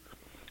do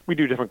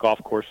different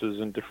golf courses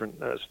and different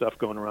stuff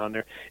going around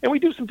there, and we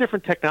do some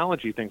different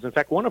technology things. In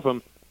fact, one of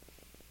them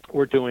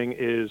we're doing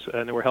is,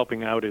 and we're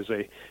helping out, is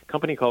a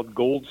company called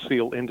Gold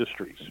Seal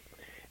Industries.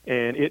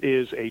 and it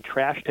is a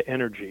trash to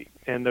energy.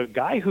 And the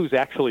guy who's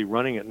actually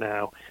running it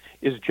now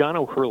is John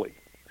O'Hurley,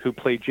 who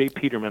played Jay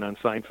Peterman on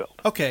Seinfeld.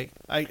 Okay,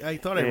 I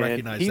thought I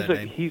recognized that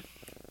name.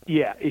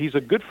 He's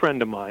a good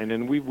friend of mine,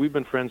 and we've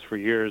been friends for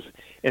years.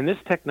 And this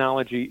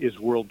technology is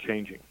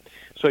world-changing.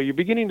 So you're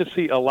beginning to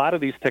see a lot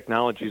of these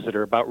technologies that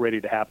are about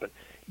ready to happen.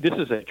 This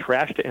is a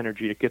trash to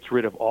energy. It gets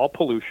rid of all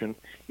pollution.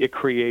 It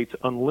creates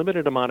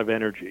unlimited amount of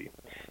energy,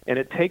 and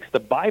it takes the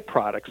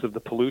byproducts of the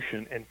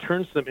pollution and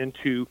turns them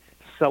into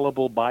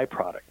sellable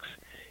byproducts.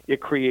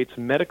 It creates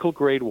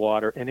medical-grade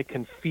water, and it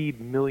can feed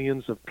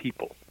millions of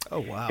people. Oh,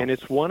 wow. And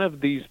it's one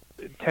of these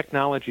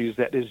technologies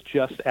that is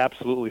just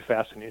absolutely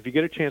fascinating. If you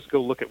get a chance,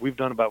 go look at it. We've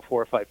done about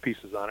 4 or 5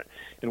 pieces on it,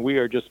 and we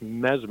are just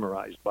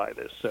mesmerized by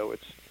this. So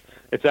it's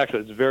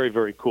very,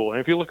 very cool.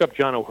 And if you look up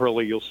John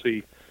O'Hurley, you'll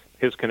see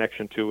his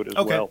connection to it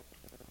as well.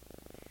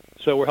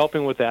 So we're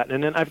helping with that.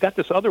 And then I've got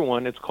this other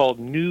one. It's called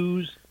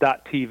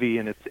News.tv,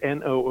 and it's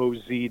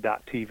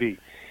NOOZ.tv.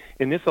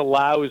 And this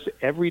allows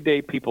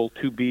everyday people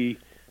to be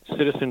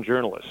citizen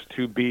journalists,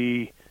 to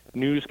be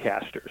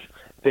newscasters.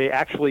 They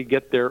actually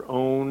get their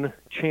own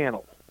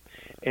channel.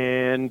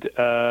 And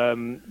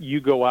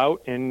you go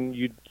out and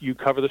you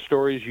cover the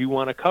stories you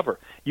want to cover.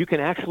 You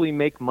can actually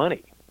make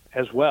money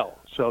as well.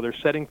 So they're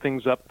setting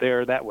things up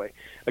there that way.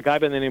 A guy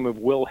by the name of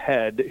Will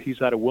Head, he's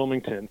out of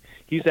Wilmington,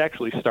 he's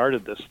actually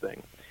started this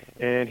thing.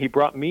 And he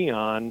brought me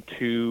on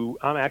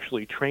I'm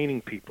actually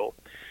training people.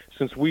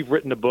 Since we've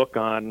written a book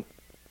on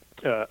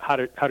how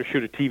to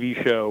shoot a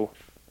TV show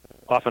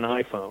off an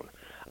iPhone,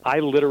 I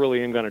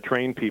literally am going to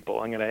train people.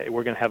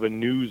 We're going to have a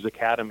news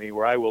academy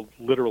where I will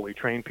literally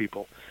train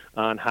people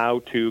on how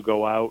to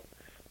go out,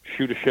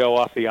 shoot a show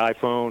off the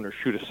iPhone or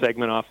shoot a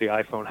segment off the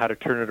iPhone, how to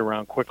turn it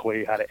around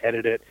quickly, how to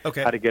edit it,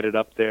 how to get it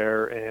up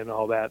there, and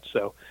all that.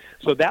 So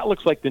that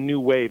looks like the new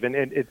wave, and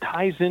it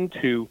ties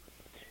into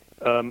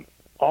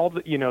all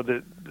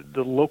the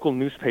the local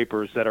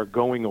newspapers that are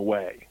going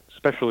away,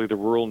 especially the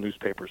rural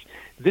newspapers.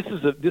 This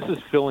is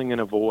filling in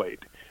a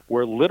void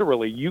where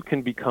literally you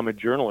can become a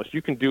journalist.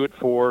 You can do it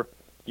for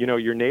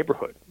your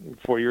neighborhood,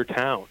 for your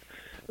town.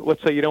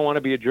 Let's say you don't want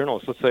to be a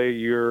journalist. Let's say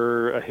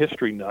you're a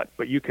history nut,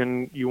 but you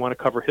want to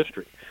cover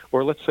history.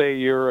 Or let's say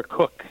you're a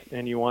cook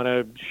and you want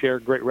to share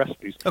great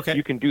recipes. Okay.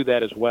 You can do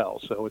that as well.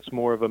 So it's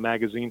more of a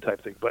magazine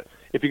type thing. But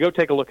if you go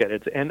take a look at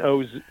it, it's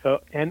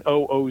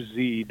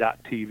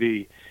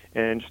NOOZ.tv.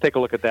 And just take a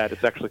look at that.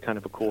 It's actually kind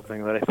of a cool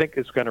thing that I think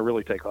is going to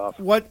really take off.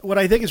 What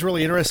I think is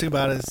really interesting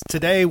about it is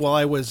today while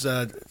I was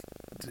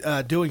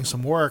doing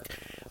some work,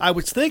 I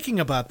was thinking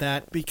about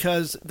that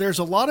because there's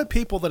a lot of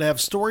people that have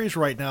stories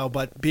right now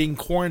about being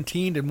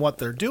quarantined and what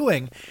they're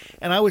doing.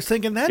 And I was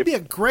thinking that'd be a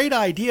great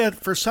idea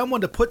for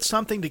someone to put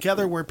something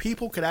together where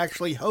people could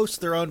actually host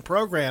their own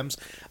programs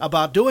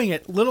about doing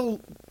it.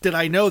 Little did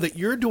I know that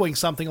you're doing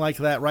something like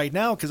that right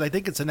now, because I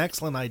think it's an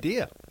excellent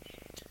idea.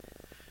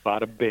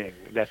 Bada bing.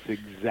 That's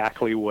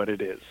exactly what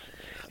it is.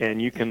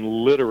 And you can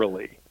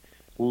literally,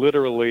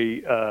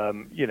 you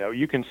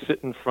can sit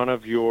in front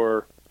of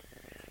your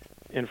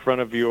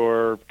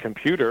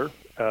computer,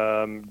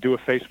 do a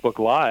Facebook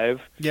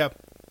Live,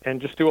 and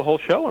just do a whole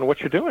show on what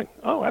you're doing.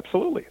 Oh,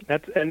 absolutely.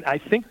 And I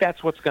think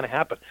that's what's going to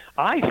happen.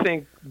 I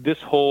think this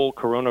whole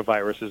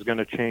coronavirus is going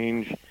to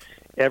change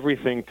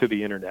everything to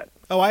the internet.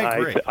 Oh, I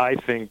agree. I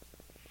think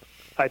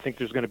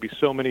there's going to be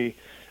so many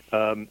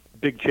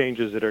big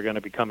changes that are going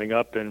to be coming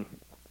up, and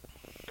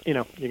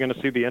you're going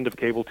to see the end of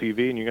cable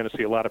TV, and you're going to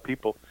see a lot of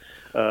people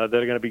that are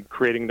going to be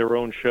creating their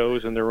own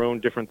shows and their own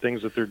different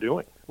things that they're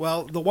doing.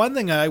 Well, the one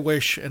thing I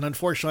wish, and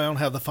unfortunately I don't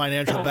have the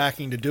financial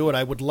backing to do it,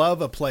 I would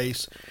love a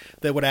place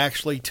that would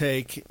actually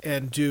take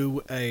and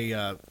do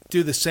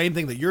the same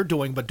thing that you're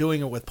doing, but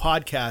doing it with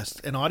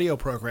podcasts and audio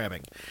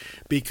programming,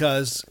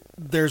 because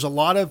there's a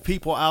lot of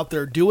people out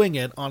there doing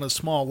it on a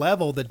small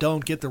level that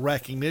don't get the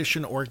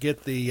recognition or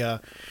get the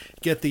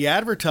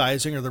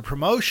advertising or the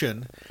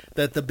promotion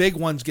that the big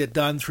ones get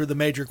done through the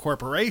major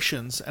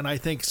corporations. And I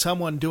think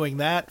someone doing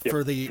that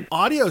for the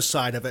audio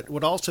side of it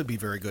would also be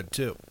very good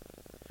too.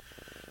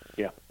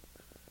 Yeah.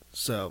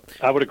 So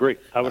I would agree.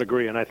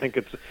 And I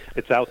think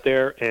it's out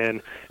there.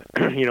 And,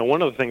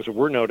 one of the things that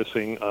we're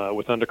noticing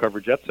with Undercover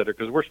Jet Setter,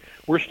 because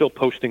we're still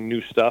posting new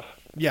stuff.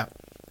 Yeah.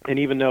 And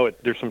even though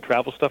there's some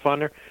travel stuff on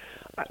there,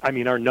 I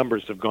mean, our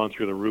numbers have gone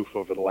through the roof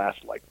over the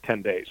last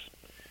 10 days.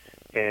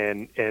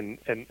 And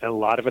a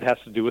lot of it has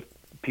to do with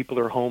people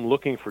are home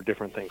looking for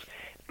different things.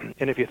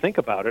 And if you think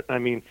about it, I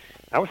mean,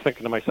 I was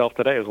thinking to myself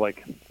today, I was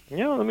like,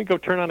 let me go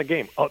turn on a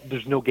game. Oh,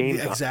 there's no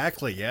games on.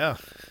 Exactly, yeah.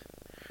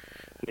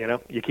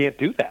 You can't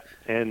do that.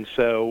 And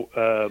so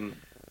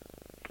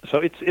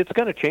it's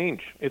going to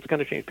change. It's going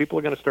to change. People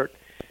are going to start,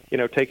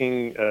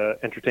 taking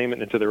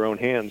entertainment into their own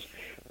hands.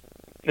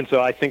 And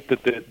so I think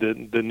that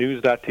the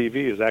News.tv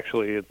is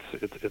actually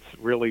it's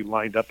really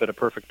lined up at a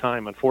perfect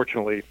time.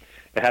 Unfortunately,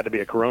 it had to be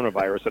a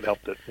coronavirus that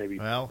helped it maybe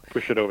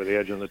push it over the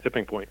edge on the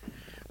tipping point.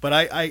 But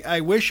I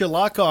wish you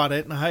luck on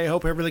it, and I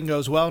hope everything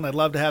goes well, and I'd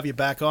love to have you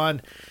back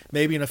on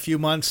maybe in a few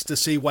months to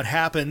see what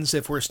happens,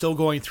 if we're still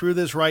going through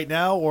this right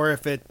now or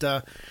if it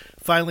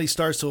finally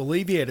starts to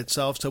alleviate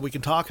itself so we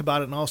can talk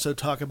about it and also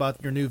talk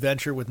about your new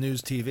venture with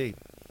News TV.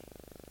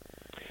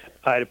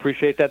 I'd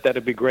appreciate that.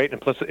 That'd be great.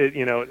 And plus,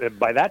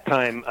 by that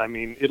time, I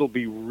mean, it'll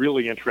be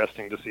really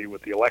interesting to see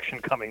with the election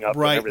coming up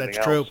and everything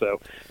else. True.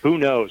 So who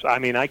knows? I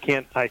mean, I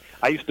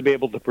used to be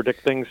able to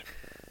predict things.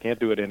 Can't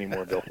do it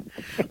anymore, Bill.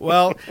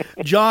 Well,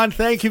 John,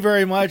 thank you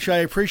very much. I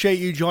appreciate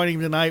you joining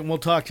me tonight, and we'll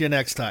talk to you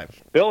next time.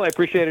 Bill, I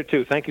appreciate it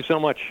too. Thank you so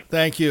much.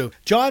 Thank you.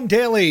 John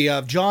Daly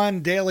of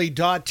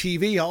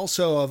JohnDaly.tv,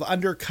 also of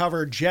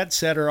Undercover Jet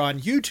Setter on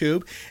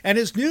YouTube, and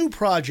his new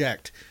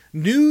project,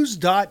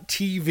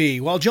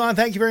 News.tv. Well, John,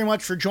 thank you very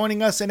much for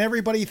joining us. And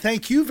everybody,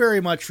 thank you very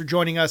much for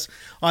joining us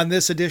on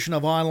this edition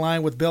of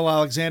Online with Bill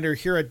Alexander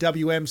here at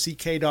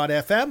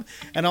WMCK.FM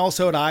and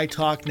also at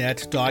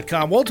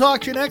iTalkNet.com. We'll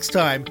talk to you next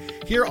time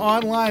here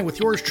online with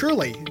yours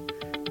truly,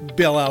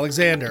 Bill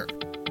Alexander.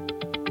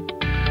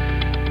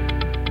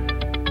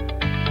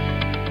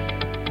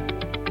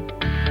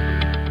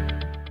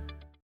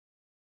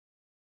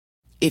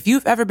 If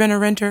you've ever been a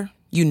renter,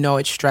 you know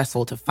it's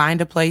stressful to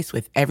find a place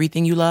with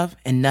everything you love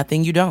and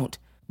nothing you don't.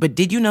 But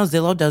did you know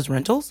Zillow does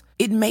rentals?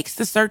 It makes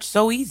the search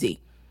so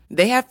easy.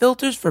 They have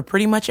filters for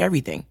pretty much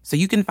everything, so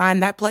you can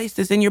find that place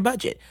that's in your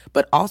budget,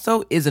 but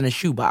also isn't a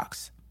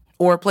shoebox.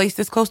 Or a place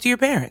that's close to your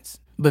parents,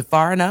 but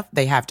far enough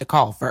they have to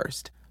call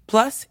first.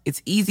 Plus,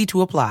 it's easy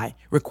to apply,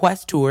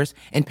 request tours,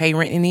 and pay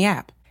rent in the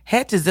app.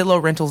 Head to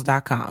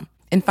ZillowRentals.com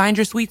and find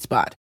your sweet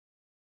spot.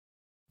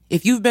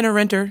 If you've been a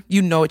renter,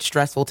 you know it's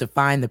stressful to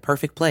find the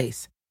perfect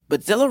place.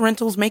 But Zillow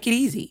Rentals make it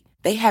easy.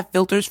 They have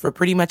filters for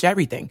pretty much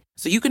everything,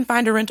 so you can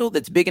find a rental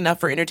that's big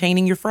enough for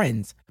entertaining your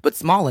friends, but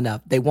small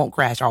enough they won't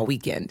crash all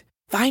weekend.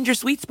 Find your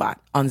sweet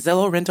spot on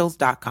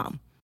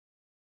ZillowRentals.com.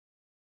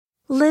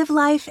 Live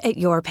life at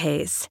your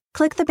pace.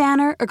 Click the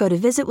banner or go to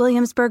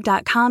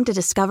visitwilliamsburg.com to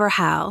discover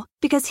how.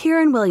 Because here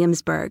in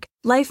Williamsburg,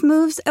 life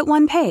moves at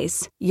one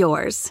pace,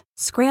 yours.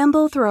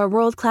 Scramble through our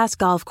world-class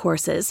golf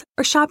courses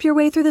or shop your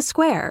way through the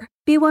square.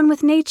 Be one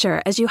with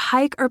nature as you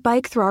hike or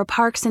bike through our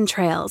parks and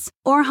trails,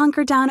 or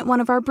hunker down at one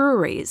of our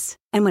breweries.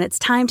 And when it's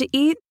time to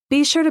eat,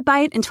 be sure to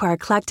bite into our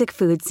eclectic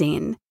food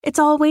scene. It's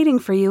all waiting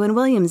for you in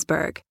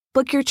Williamsburg.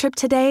 Book your trip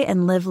today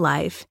and live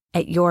life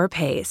at your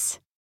pace.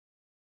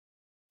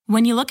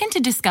 When you look into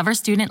Discover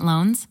Student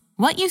Loans,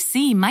 what you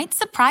see might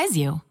surprise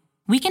you.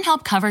 We can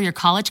help cover your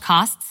college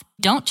costs,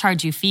 don't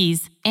charge you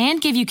fees,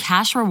 and give you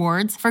cash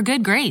rewards for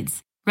good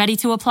grades. Ready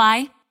to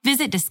apply?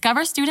 Visit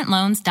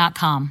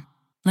discoverstudentloans.com.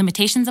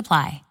 Limitations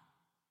apply.